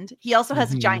giant hand. He also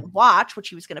has a giant watch, which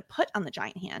he was going to put on the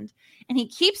giant hand. And he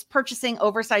keeps purchasing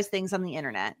oversized things on the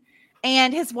internet.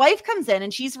 And his wife comes in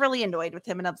and she's really annoyed with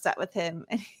him and upset with him.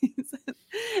 And he says,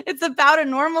 it's about a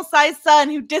normal sized son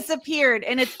who disappeared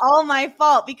and it's all my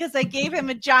fault because I gave him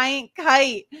a giant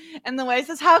kite. And the wife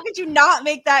says, how could you not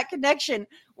make that connection?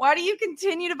 Why do you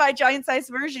continue to buy giant sized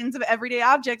versions of everyday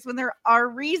objects when they're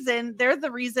the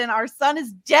reason our son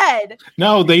is dead?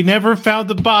 No, they never found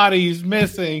the body. He's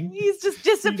missing. He's just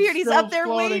disappeared. He's up there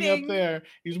waiting. Up there.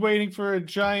 He's waiting for a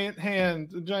giant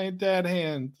hand, a giant dad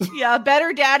hand. Yeah, a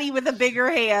better daddy with a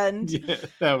bigger hand. Yeah,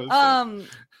 that was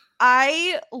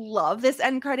I love this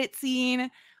end credit scene.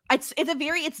 It's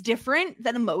different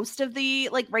than most of the,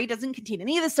 like, Ray doesn't contain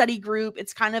any of the study group.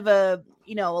 It's kind of a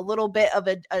little bit of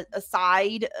a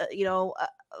side, I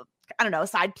don't know, a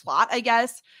side plot, I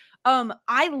guess.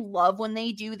 I love when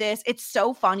they do this. It's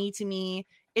so funny to me.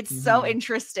 It's so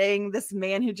interesting. This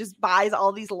man who just buys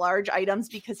all these large items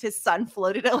because his son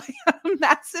floated it like a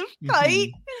massive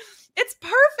kite. It's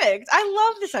perfect. I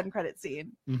love this end credit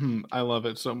scene. I love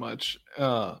it so much.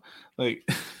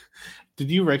 Did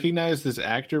you recognize this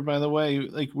actor, by the way?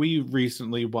 Like, we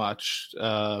recently watched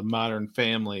Modern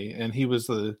Family, and he was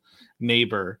the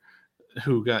neighbor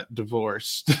who got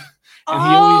divorced. And he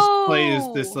always plays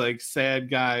this like sad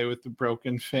guy with the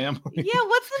broken family. Yeah,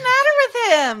 what's the matter with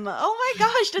him? Oh my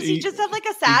gosh, does he just have like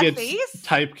a sad face?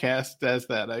 Typecast as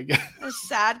that, I guess. A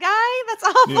sad guy? That's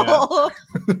awful.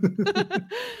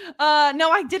 Yeah.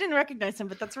 No, I didn't recognize him,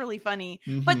 but that's really funny.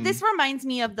 But this reminds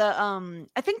me of the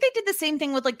I think they did the same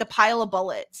thing with like the pile of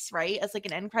bullets, right? As like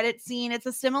an end credit scene. It's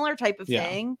a similar type of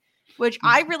thing, which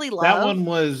I really love. That one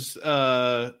was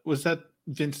that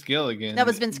Vince Gilligan. That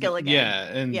was Vince Gilligan. Yeah,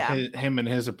 and him in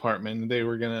his apartment.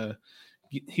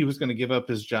 He was gonna give up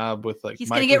his job with like he's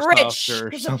Microsoft gonna get rich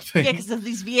or something. Because of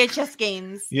these VHS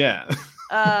games. Yeah.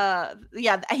 I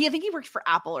think he worked for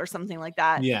Apple or something like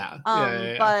that. Yeah.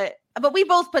 But we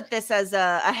both put this as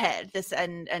a head. This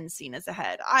end scene as a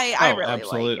head. I really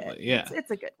absolutely. like it. Yeah,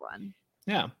 it's a good one.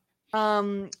 Yeah.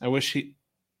 I wish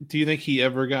do you think he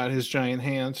ever got his giant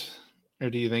hand,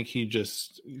 or do you think he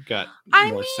just got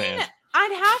more sand?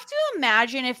 I'd have to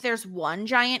imagine if there's one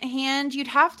giant hand, you'd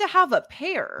have to have a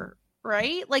pair,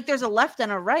 right? Like there's a left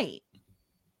and a right.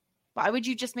 Why would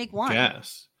you just make one?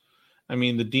 Yes. I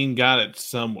mean, the dean got it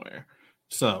somewhere.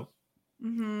 So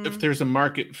if there's a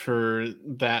market for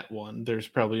that one, there's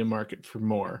probably a market for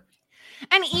more.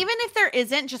 And even if there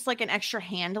isn't just like an extra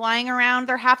hand lying around,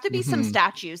 there have to be some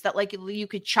statues that like you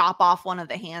could chop off one of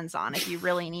the hands on if you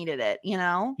really needed it, you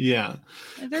know? Yeah.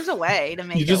 There's a way to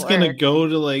make it You're just work. going to go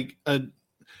to like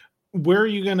where are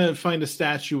you going to find a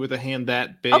statue with a hand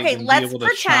that big and let's be able to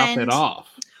pretend, chop it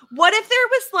off? What if there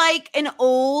was like an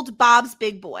old Bob's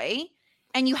Big Boy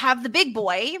and you have the big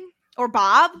boy or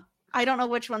Bob I don't know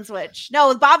which one's which.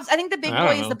 No, Bob's. I think the big I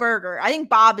boy don't is the know. burger. I think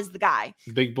Bob is the guy.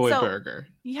 Big boy So, burger.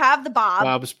 You have the Bob.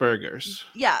 Bob's Burgers.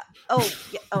 Yeah. Oh,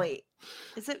 yeah. Oh, wait.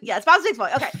 Is it? Yeah, it's Bob's big boy.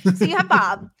 Okay. So you have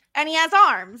Bob, and he has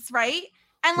arms, right?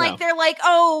 And like, they're like,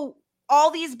 oh,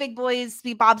 all these big boys,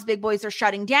 Bob's big boys are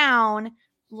shutting down.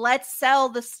 Let's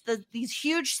sell these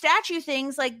huge statue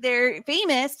things. Like, they're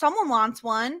famous. Someone wants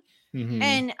one. Mm-hmm.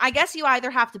 And I guess you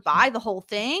either have to buy the whole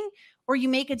thing, or you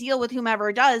make a deal with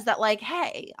whomever does that. Like,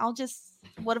 hey,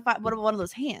 what if one of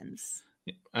those hands?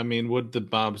 I mean, would the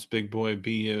Bob's big boy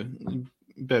be a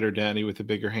better daddy with a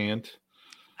bigger hand?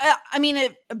 I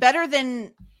mean, better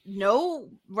than no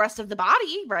rest of the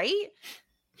body, right?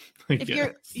 If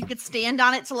you could stand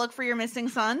on it to look for your missing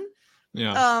son.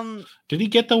 Yeah. Did he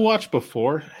get the watch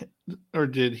before, or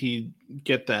did he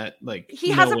get that he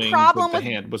has a problem with the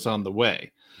hand was on the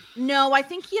way? No, I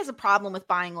think he has a problem with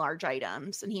buying large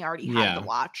items, and he already had the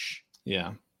watch.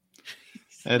 Yeah.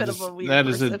 That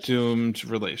is a doomed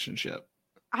relationship.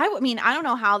 I mean, I don't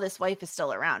know how this wife is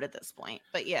still around at this point,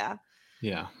 but yeah.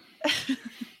 Yeah.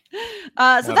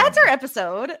 So that's our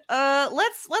episode.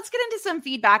 Let's get into some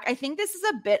feedback. I think this is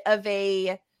a bit of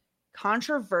a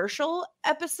controversial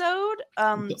episode.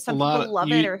 Some people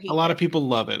love it or hate it. A lot of people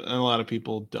love it, and a lot of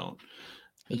people don't.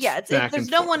 There's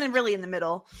no one really in the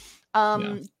middle.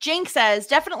 Jink says,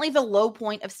 definitely the low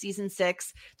point of season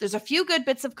 6. There's a few good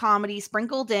bits of comedy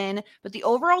sprinkled in, but the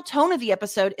overall tone of the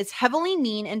episode is heavily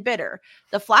mean and bitter.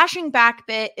 The flashing back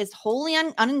bit is wholly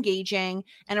unengaging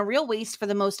and a real waste for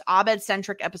the most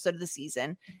Abed-centric episode of the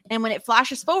season. And when it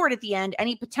flashes forward at the end,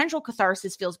 any potential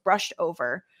catharsis feels brushed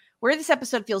over. Where this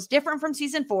episode feels different from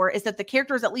season 4 is that the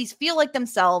characters at least feel like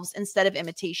themselves instead of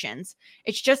imitations.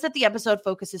 It's just that the episode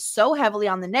focuses so heavily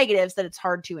on the negatives that it's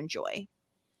hard to enjoy.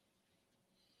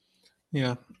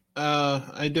 Yeah,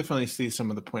 I definitely see some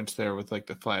of the points there with like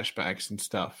the flashbacks and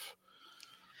stuff.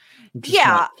 Just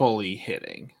not fully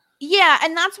hitting. Yeah,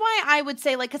 and that's why I would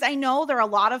say, because I know there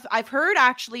are I've heard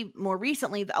actually more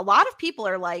recently that a lot of people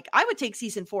are like, I would take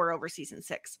season 4 over season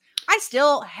 6. I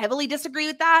still heavily disagree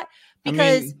with that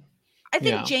because I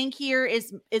think Jank here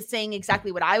is saying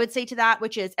exactly what I would say to that,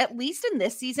 which is at least in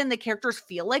this season, the characters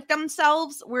feel like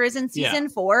themselves, whereas in season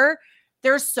 4,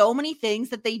 there's so many things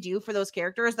that they do for those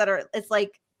characters that it's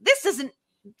like, this doesn't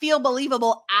feel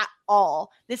believable at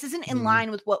all. This isn't in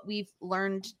line with what we've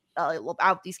learned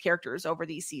about these characters over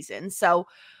these seasons. So,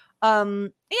 I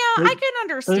can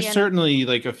understand. There's certainly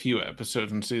like a few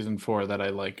episodes in season 4 that I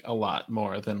like a lot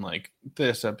more than like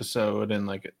this episode and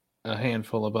like a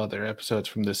handful of other episodes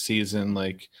from this season.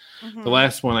 Like the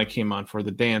last one I came on for, the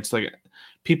dance, like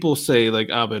people say like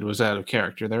Abed was out of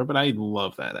character there, but I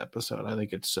love that episode. I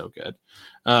think it's so good.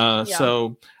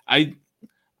 So I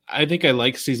think I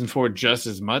like season 4 just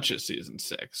as much as season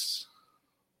 6.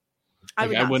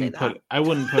 I wouldn't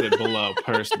put it below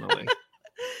personally.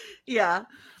 Yeah.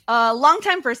 Long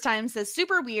time first time says,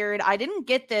 super weird. I didn't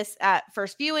get this at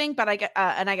first viewing, but I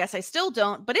guess I still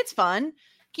don't, but it's fun.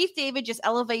 Keith David just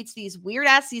elevates these weird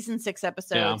ass season 6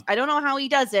 episodes. I don't know how he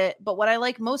does it, but what I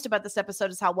like most about this episode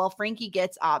is how well Frankie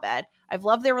gets Abed. I've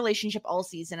loved their relationship all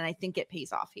season, and I think it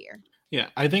pays off here. Yeah,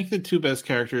 I think the two best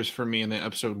characters for me in the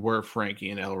episode were Frankie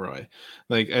and Elroy.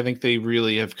 Like, I think they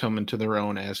really have come into their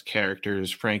own as characters.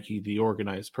 Frankie, the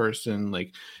organized person,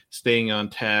 like staying on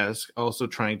task, also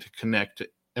trying to connect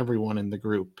everyone in the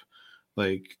group,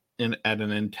 like at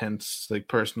an intense, like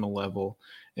personal level.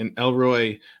 And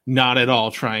Elroy, not at all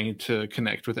trying to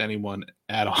connect with anyone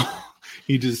at all.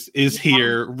 He just is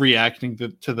here reacting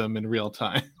to them in real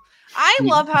time. I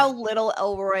love how little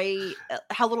Elroy,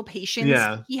 how little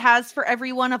patience he has for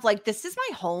everyone of like, this is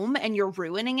my home and you're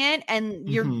ruining it. And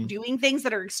you're doing things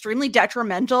that are extremely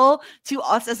detrimental to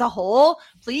us as a whole.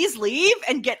 Please leave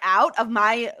and get out of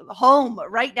my home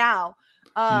right now.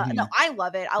 No, I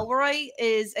love it. Elroy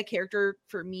is a character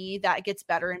for me that gets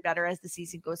better and better as the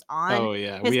season goes on. Oh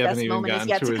yeah, we haven't even gotten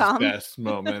to his best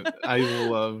moment. I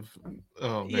love.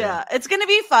 Oh man. Yeah, it's gonna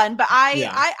be fun. But I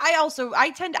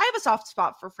have a soft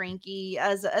spot for Frankie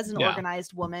as an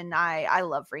organized woman. I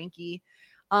love Frankie.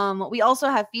 We also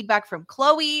have feedback from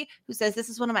Chloe, who says, this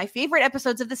is one of my favorite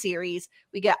episodes of the series.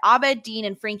 We get Abed, Dean,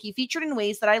 and Frankie featured in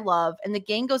ways that I love, and the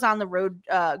gang goes on the road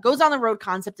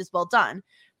concept is well done.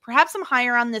 Perhaps I'm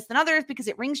higher on this than others because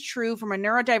it rings true from a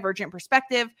neurodivergent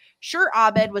perspective. Sure,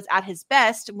 Abed was at his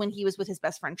best when he was with his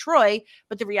best friend Troy,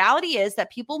 but the reality is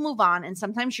that people move on, and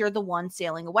sometimes you're the one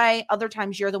sailing away. Other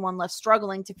times you're the one left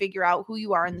struggling to figure out who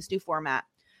you are in this new format.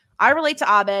 I relate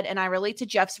to Abed, and I relate to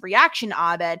Jeff's reaction to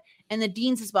Abed, and the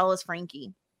Deans as well as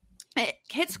Frankie. It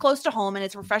hits close to home, and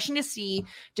it's refreshing to see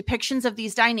depictions of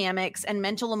these dynamics and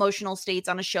mental emotional states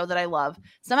on a show that I love.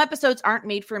 Some episodes aren't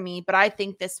made for me, but I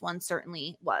think this one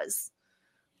certainly was.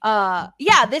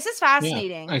 Yeah, this is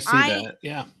fascinating. Yeah, I see that.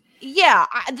 Yeah. Yeah,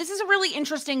 this is a really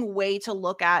interesting way to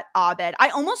look at Abed. I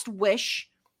almost wish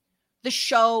the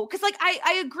show, because like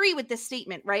I agree with this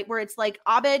statement, right? Where it's like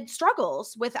Abed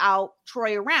struggles without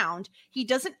Troy around. He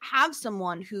doesn't have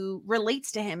someone who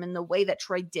relates to him in the way that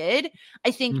Troy did.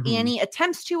 I think Annie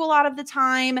attempts to a lot of the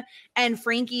time, and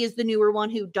Frankie is the newer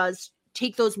one who does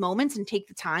take those moments and take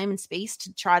the time and space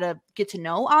to try to get to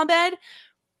know Abed.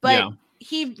 But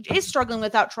he is struggling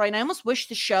without Troy, and I almost wish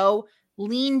the show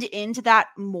leaned into that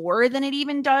more than it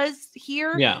even does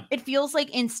here. Yeah. It feels like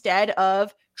instead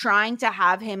of trying to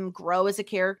have him grow as a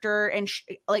character and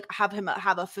like have him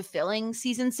have a fulfilling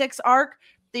season 6 arc,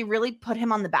 they really put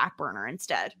him on the back burner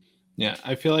instead. Yeah,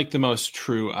 I feel like the most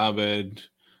true Abed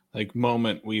like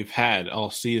moment we've had all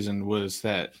season was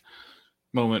that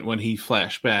moment when he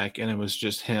flashed back and it was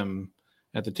just him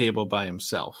at the table by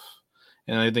himself.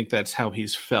 And I think that's how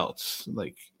he's felt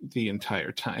like the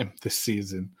entire time this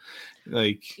season.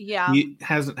 Like, he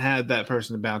hasn't had that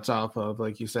person to bounce off of.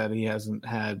 Like you said, he hasn't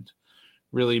had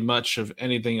really much of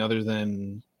anything other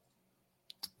than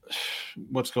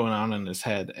what's going on in his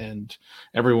head. And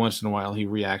every once in a while he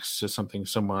reacts to something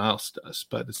someone else does,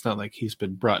 but it's not like he's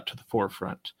been brought to the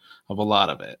forefront of a lot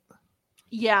of it.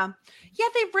 Yeah. Yeah,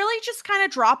 they really just kind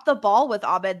of dropped the ball with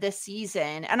Abed this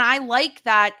season. And I like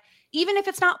that. Even if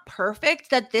it's not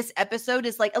perfect, that this episode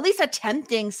is like at least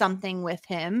attempting something with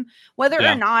him, whether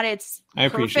or not it's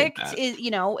perfect is,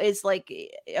 is like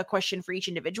a question for each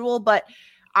individual. But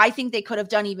I think they could have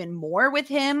done even more with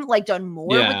him, like done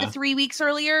more with the 3 weeks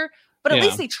earlier, but at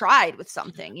least they tried with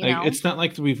something, you know? It's not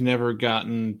like we've never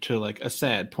gotten to like a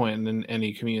sad point in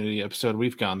any Community episode.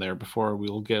 We've gone there before.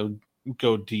 We'll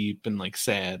go deep and like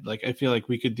sad. Like, I feel like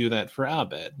we could do that for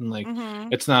Abed, and like,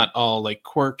 it's not all like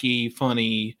quirky,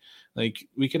 funny. Like,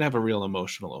 we could have a real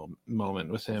emotional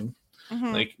moment with him.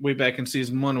 Like, way back in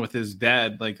season 1 with his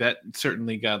dad, like that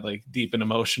certainly got like deep and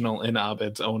emotional in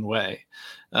Abed's own way.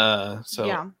 I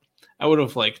would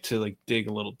have liked to like dig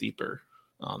a little deeper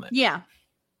on it. Yeah.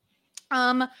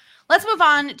 Let's move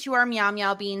on to our Meow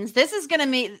Meow Beans. This is going to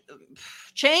make...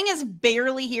 Chang is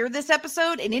barely here this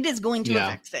episode, and it is going to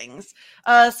affect things.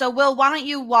 So, Will, why don't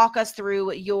you walk us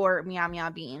through your Meow Meow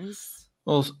Beans?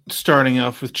 Well, starting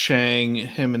off with Chang,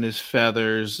 him and his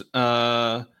feathers.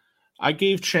 I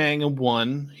gave Chang a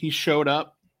 1. He showed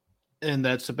up, and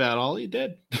that's about all he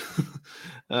did.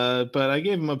 But I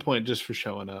gave him a point just for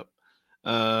showing up.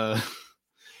 I'll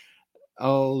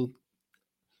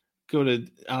go to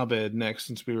Abed next,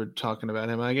 since we were talking about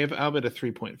him. I gave Abed a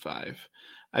 3.5.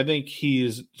 I think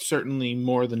he's certainly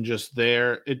more than just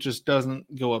there. It just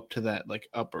doesn't go up to that like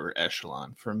upper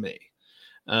echelon for me.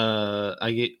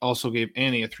 I also gave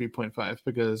Annie a 3.5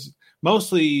 because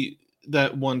mostly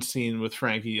that one scene with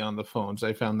Frankie on the phones,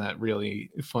 I found that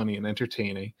really funny and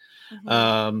entertaining.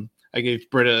 I gave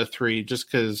Britta a 3 just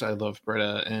because I love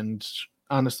Britta, and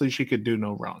honestly, she could do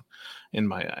no wrong in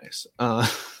my eyes.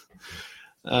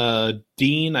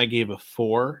 Dean, I gave a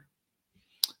 4.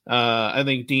 I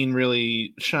think Dean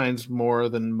really shines more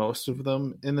than most of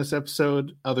them in this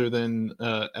episode, other than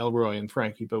Elroy and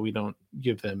Frankie, but we don't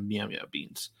give them Meow Meow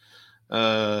Beans.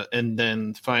 And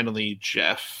then finally,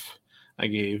 Jeff, I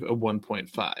gave a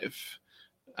 1.5.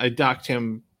 I docked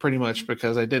him pretty much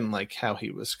because I didn't like how he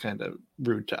was kind of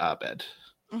rude to Abed.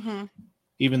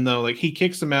 Even though like he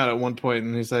kicks him out at one point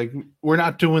and he's like, we're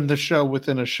not doing the show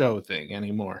within a show thing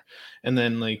anymore. And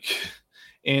then like...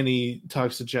 Annie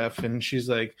talks to Jeff and she's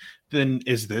like, then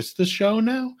is this the show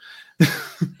now?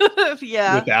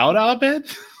 Without Abed?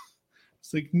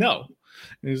 It's like, no.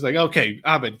 And he's like, okay,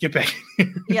 Abed, get back in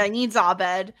here. Yeah, he needs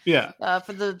Abed. Yeah.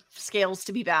 For the scales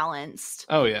to be balanced.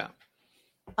 Oh, yeah.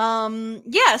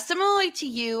 Yeah, similarly to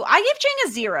you, I gave Chang a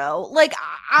 0. Like,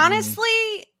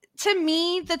 honestly, to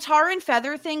me, the tar and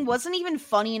feather thing wasn't even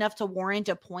funny enough to warrant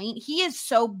a point. He is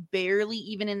so barely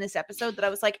even in this episode that I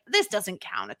was like, this doesn't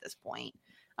count at this point.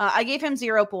 I gave him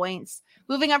 0 points.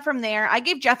 Moving up from there, I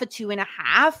gave Jeff a 2.5.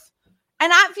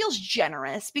 And that feels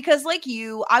generous because, like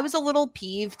you, I was a little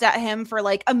peeved at him for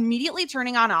like immediately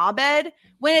turning on Abed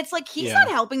when it's like, he's not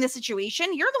helping the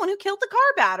situation. You're the one who killed the car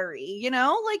battery, you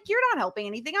know, like you're not helping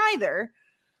anything either.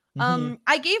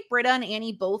 I gave Britta and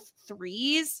Annie both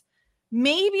 3s.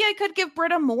 Maybe I could give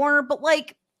Britta more, but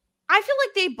like, I feel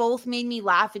like they both made me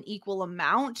laugh an equal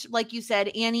amount. Like you said,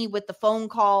 Annie with the phone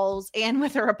calls and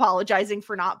with her apologizing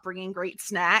for not bringing great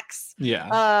snacks.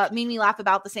 Yeah. Made me laugh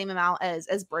about the same amount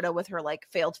as Britta with her like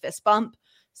failed fist bump.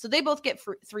 So they both get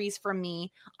threes from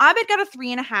me. Abed got a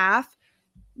 3.5.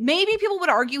 Maybe people would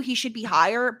argue he should be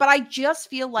higher, but I just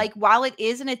feel like while it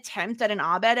is an attempt at an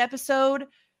Abed episode,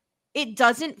 it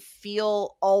doesn't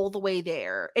feel all the way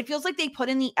there. It feels like they put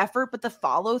in the effort, but the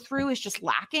follow through is just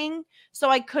lacking. So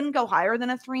I couldn't go higher than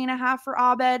a 3.5 for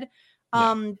Abed.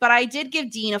 But I did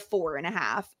give Dean a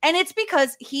 4.5. And it's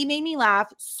because he made me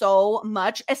laugh so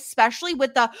much, especially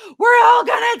with the "we're all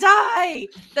gonna die."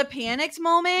 The panicked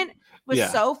moment was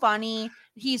so funny.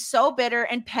 He's so bitter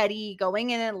and petty going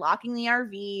in and locking the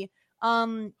RV.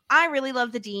 I really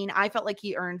love the Dean. I felt like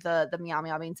he earned the meow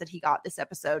meow beans that he got this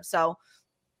episode. So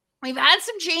we've had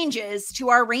some changes to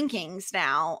our rankings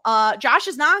now. Josh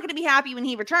is not going to be happy when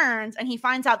he returns and he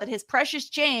finds out that his precious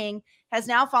Chang has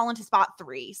now fallen to spot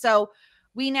 3. So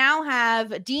we now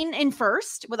have Dean in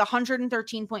first with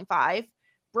 113.5,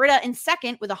 Britta in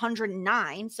second with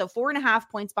 109, so 4.5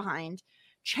 points behind.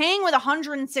 Chang with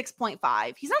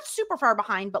 106.5. He's not super far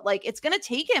behind, but like it's going to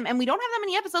take him, and we don't have that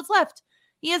many episodes left.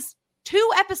 He has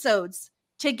 2 episodes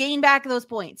to gain back those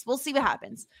points. We'll see what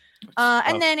happens.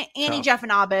 And then Annie, Jeff,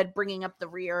 and Abed bringing up the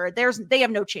rear. They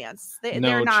have no chance.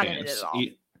 They're not in it at all.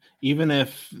 Even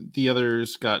if the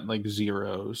others got like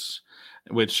zeros,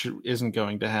 which isn't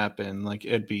going to happen, like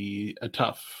it'd be a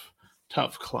tough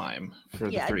climb for the 3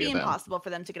 of them. Yeah, it'd be impossible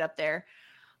for them to get up there.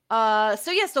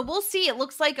 So we'll see. It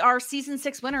looks like our season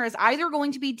 6 winner is either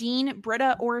going to be Dean,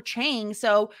 Britta, or Chang.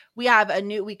 So we could have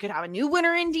a new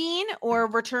winner in Dean or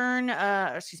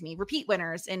repeat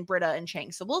winners in Britta and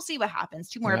Chang. So we'll see what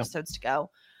happens. 2 more episodes to go.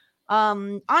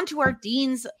 Onto our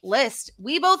Dean's list.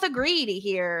 We both agreed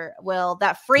here, Will,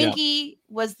 that Frankie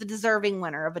was the deserving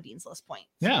winner of a Dean's List point.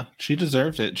 Yeah, she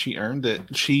deserved it. She earned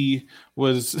it. She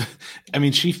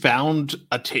found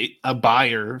a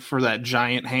buyer for that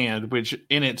giant hand, which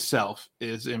in itself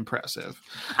is impressive.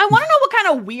 I want to know what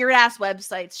kind of weird ass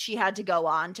websites she had to go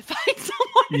on to find someone.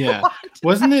 Yeah,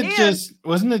 wasn't it just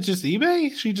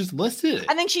eBay? She just listed it.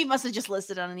 I think she must have just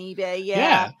listed on an eBay.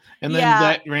 Yeah. And then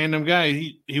that random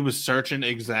guy, he was searching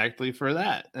exactly for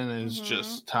that, and it's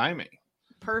just timing.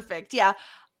 Perfect. Yeah.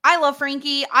 I love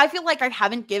Frankie. I feel like I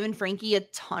haven't given Frankie a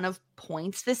ton of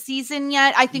points this season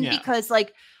yet. I think because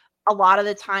like a lot of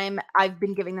the time I've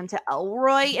been giving them to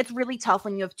Elroy. It's really tough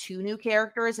when you have 2 new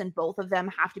characters and both of them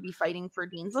have to be fighting for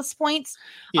Dean's List points.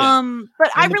 Yeah.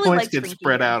 But I really like Frankie. Get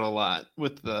spread out a lot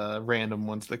with the random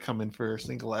ones that come in for a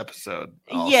single episode.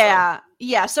 Also.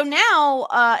 Yeah. So now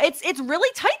it's really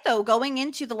tight though going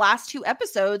into the last 2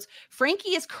 episodes.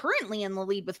 Frankie is currently in the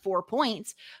lead with 4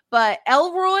 points, but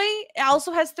Elroy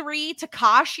also has 3.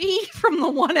 Takashi from the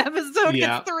 1 episode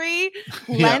gets 3.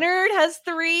 Leonard has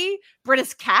 3.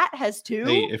 Britta's cat has 2.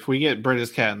 Hey, if we get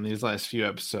Britta's cat in these last few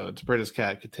episodes, Britta's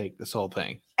cat could take this whole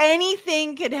thing.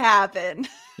 Anything could happen.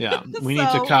 Yeah, we need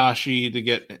Takashi to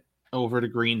get over to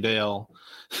Greendale,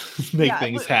 make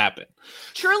things happen.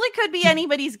 Truly could be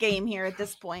anybody's game here at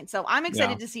this point. So I'm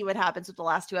excited to see what happens with the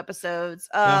last 2 episodes.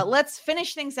 Let's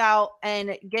finish things out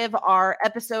and give our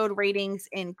episode ratings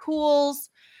in cools.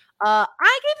 I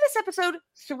gave this episode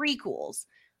 3 cools.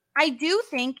 I do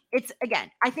think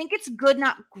I think it's good,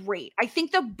 not great. I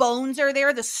think the bones are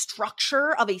there. The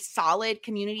structure of a solid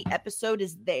community episode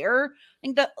is there. I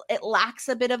think that it lacks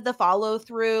a bit of the follow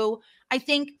through. I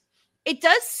think it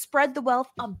does spread the wealth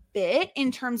a bit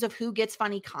in terms of who gets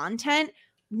funny content.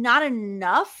 Not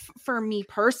enough for me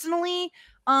personally.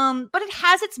 But it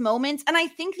has its moments. And I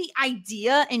think the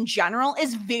idea in general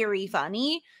is very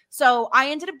funny. So I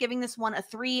ended up giving this one a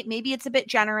 3. Maybe it's a bit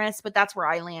generous, but that's where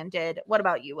I landed. What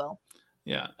about you, Will?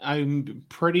 Yeah, I'm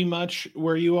pretty much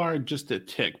where you are, just a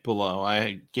tick below.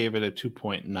 I gave it a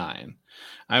 2.9.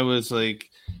 I was like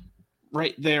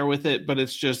right there with it, but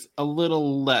it's just a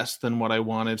little less than what I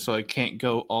wanted, so I can't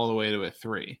go all the way to a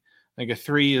 3. Like a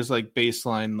 3 is like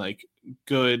baseline, like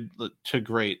good to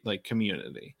great, like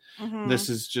Community. Mm-hmm. This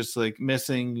is just like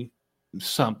missing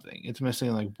something. It's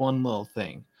missing like one little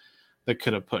thing that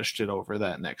could have pushed it over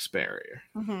that next barrier.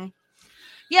 Mm-hmm.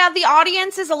 Yeah, the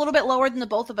audience is a little bit lower than the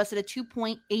both of us at a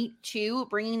 2.82,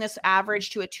 bringing this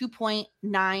average to a 2.91.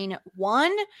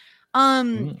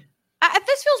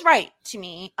 This feels right to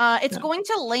me. It's going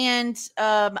to land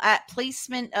at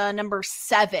placement number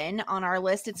 7 on our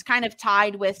list. It's kind of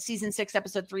tied with season 6,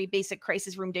 episode 3, Basic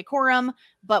Crisis Room Decorum.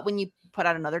 But when you put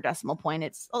out another decimal point,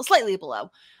 it's slightly below.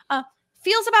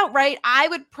 Feels about right. I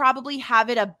would probably have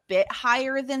it a bit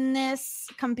higher than this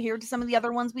compared to some of the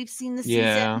other ones we've seen this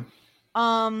season.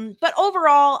 But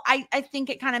overall, I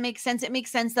think it kind of makes sense. It makes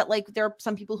sense that like there are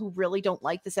some people who really don't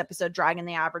like this episode, dragging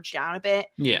the average down a bit.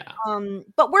 Yeah.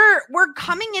 But we're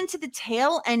coming into the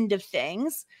tail end of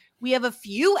things. We have a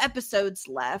few episodes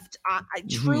left. I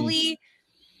truly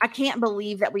I can't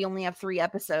believe that we only have 3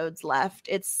 episodes left.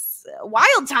 It's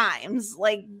wild times.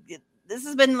 Like, this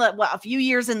has been a few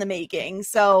years in the making.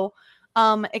 So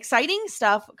exciting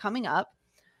stuff coming up.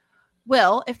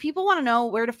 Will, if people want to know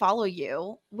where to follow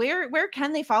you, where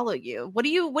can they follow you? What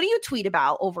do you tweet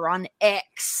about over on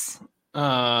X?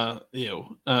 First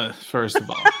of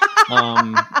all,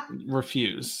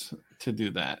 refuse to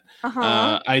do that.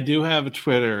 I do have a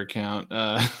Twitter account.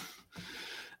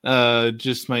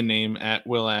 Just my name at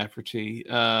Will Afferty.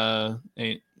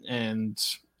 And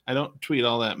I don't tweet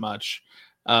all that much.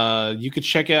 You could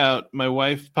check out my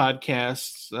wife's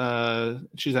podcast.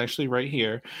 She's actually right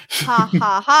here. Ha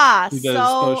ha ha. She does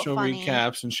so social funny.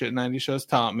 recaps and shit 90s shows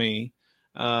taught me.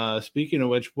 Speaking of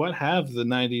which, what have the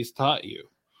 90s taught you?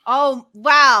 Oh,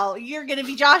 wow. You're going to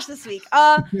be Josh this week.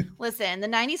 Listen, the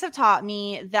 90s have taught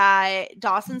me that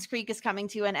Dawson's Creek is coming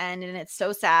to an end and it's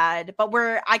so sad, but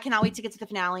I cannot wait to get to the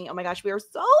finale. Oh my gosh, we are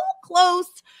so close.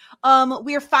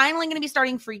 We are finally going to be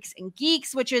starting Freaks and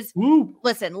Geeks, which is,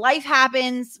 listen, life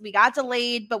happens. We got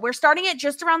delayed, but we're starting it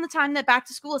just around the time that back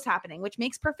to school is happening, which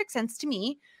makes perfect sense to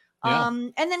me. Yeah.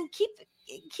 And then keep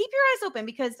your eyes open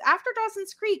because after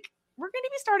Dawson's Creek, we're going to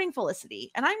be starting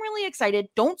Felicity, and I'm really excited.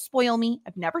 Don't spoil me.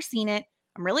 I've never seen it.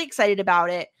 I'm really excited about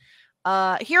it.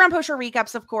 Here on Post Show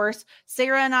Recaps, of course,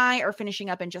 Sarah and I are finishing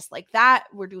up, and just like that,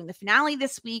 we're doing the finale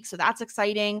this week, so that's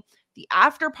exciting. The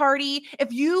after party.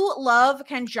 If you love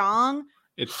Ken Jeong,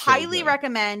 highly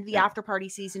recommend the after party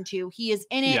season 2. He is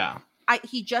in it. Yeah.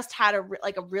 He just had a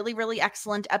really, really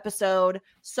excellent episode,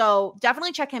 so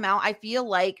definitely check him out. I feel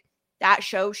like that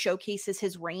show showcases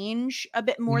his range a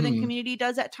bit more than Community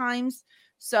does at times.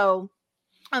 So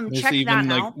check even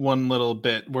that like out. one little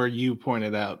bit where you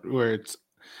pointed out where it's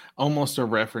almost a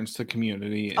reference to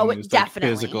Community. And it's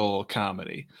definitely. Like physical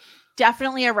comedy.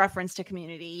 Definitely a reference to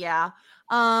Community. Yeah.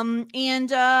 And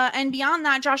beyond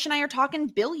that, Josh and I are talking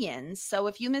Billions. So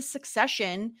if you miss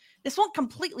Succession, this won't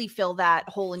completely fill that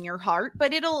hole in your heart,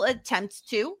 but it'll attempt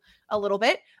to a little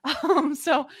bit.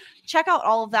 So check out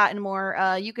all of that and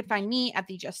more. You could find me at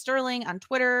The Just Sterling on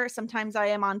Twitter. Sometimes I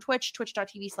am on Twitch,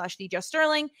 twitch.tv/The Just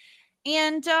Sterling.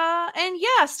 And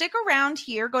yeah, stick around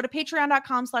here. Go to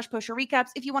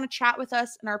patreon.com/postshowrecaps if you want to chat with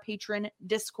us in our patron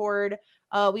Discord.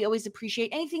 We always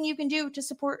appreciate anything you can do to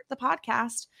support the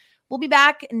podcast. We'll be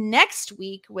back next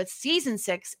week with season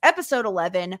 6, episode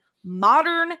 11,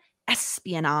 Modern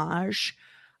Espionage.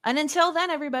 And until then,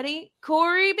 everybody,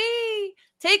 Corey B,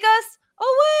 take us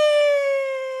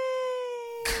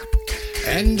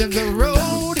away. End of the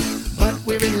road, but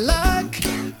we're in luck.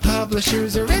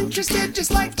 Publishers are interested,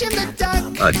 just like Jim the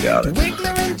Duck. I doubt it.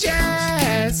 Wiggler and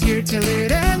Jazz, here till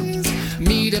it ends.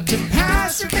 Meet up to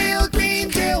pass or fail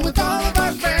Greendale with all of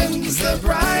our friends. The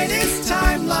brightest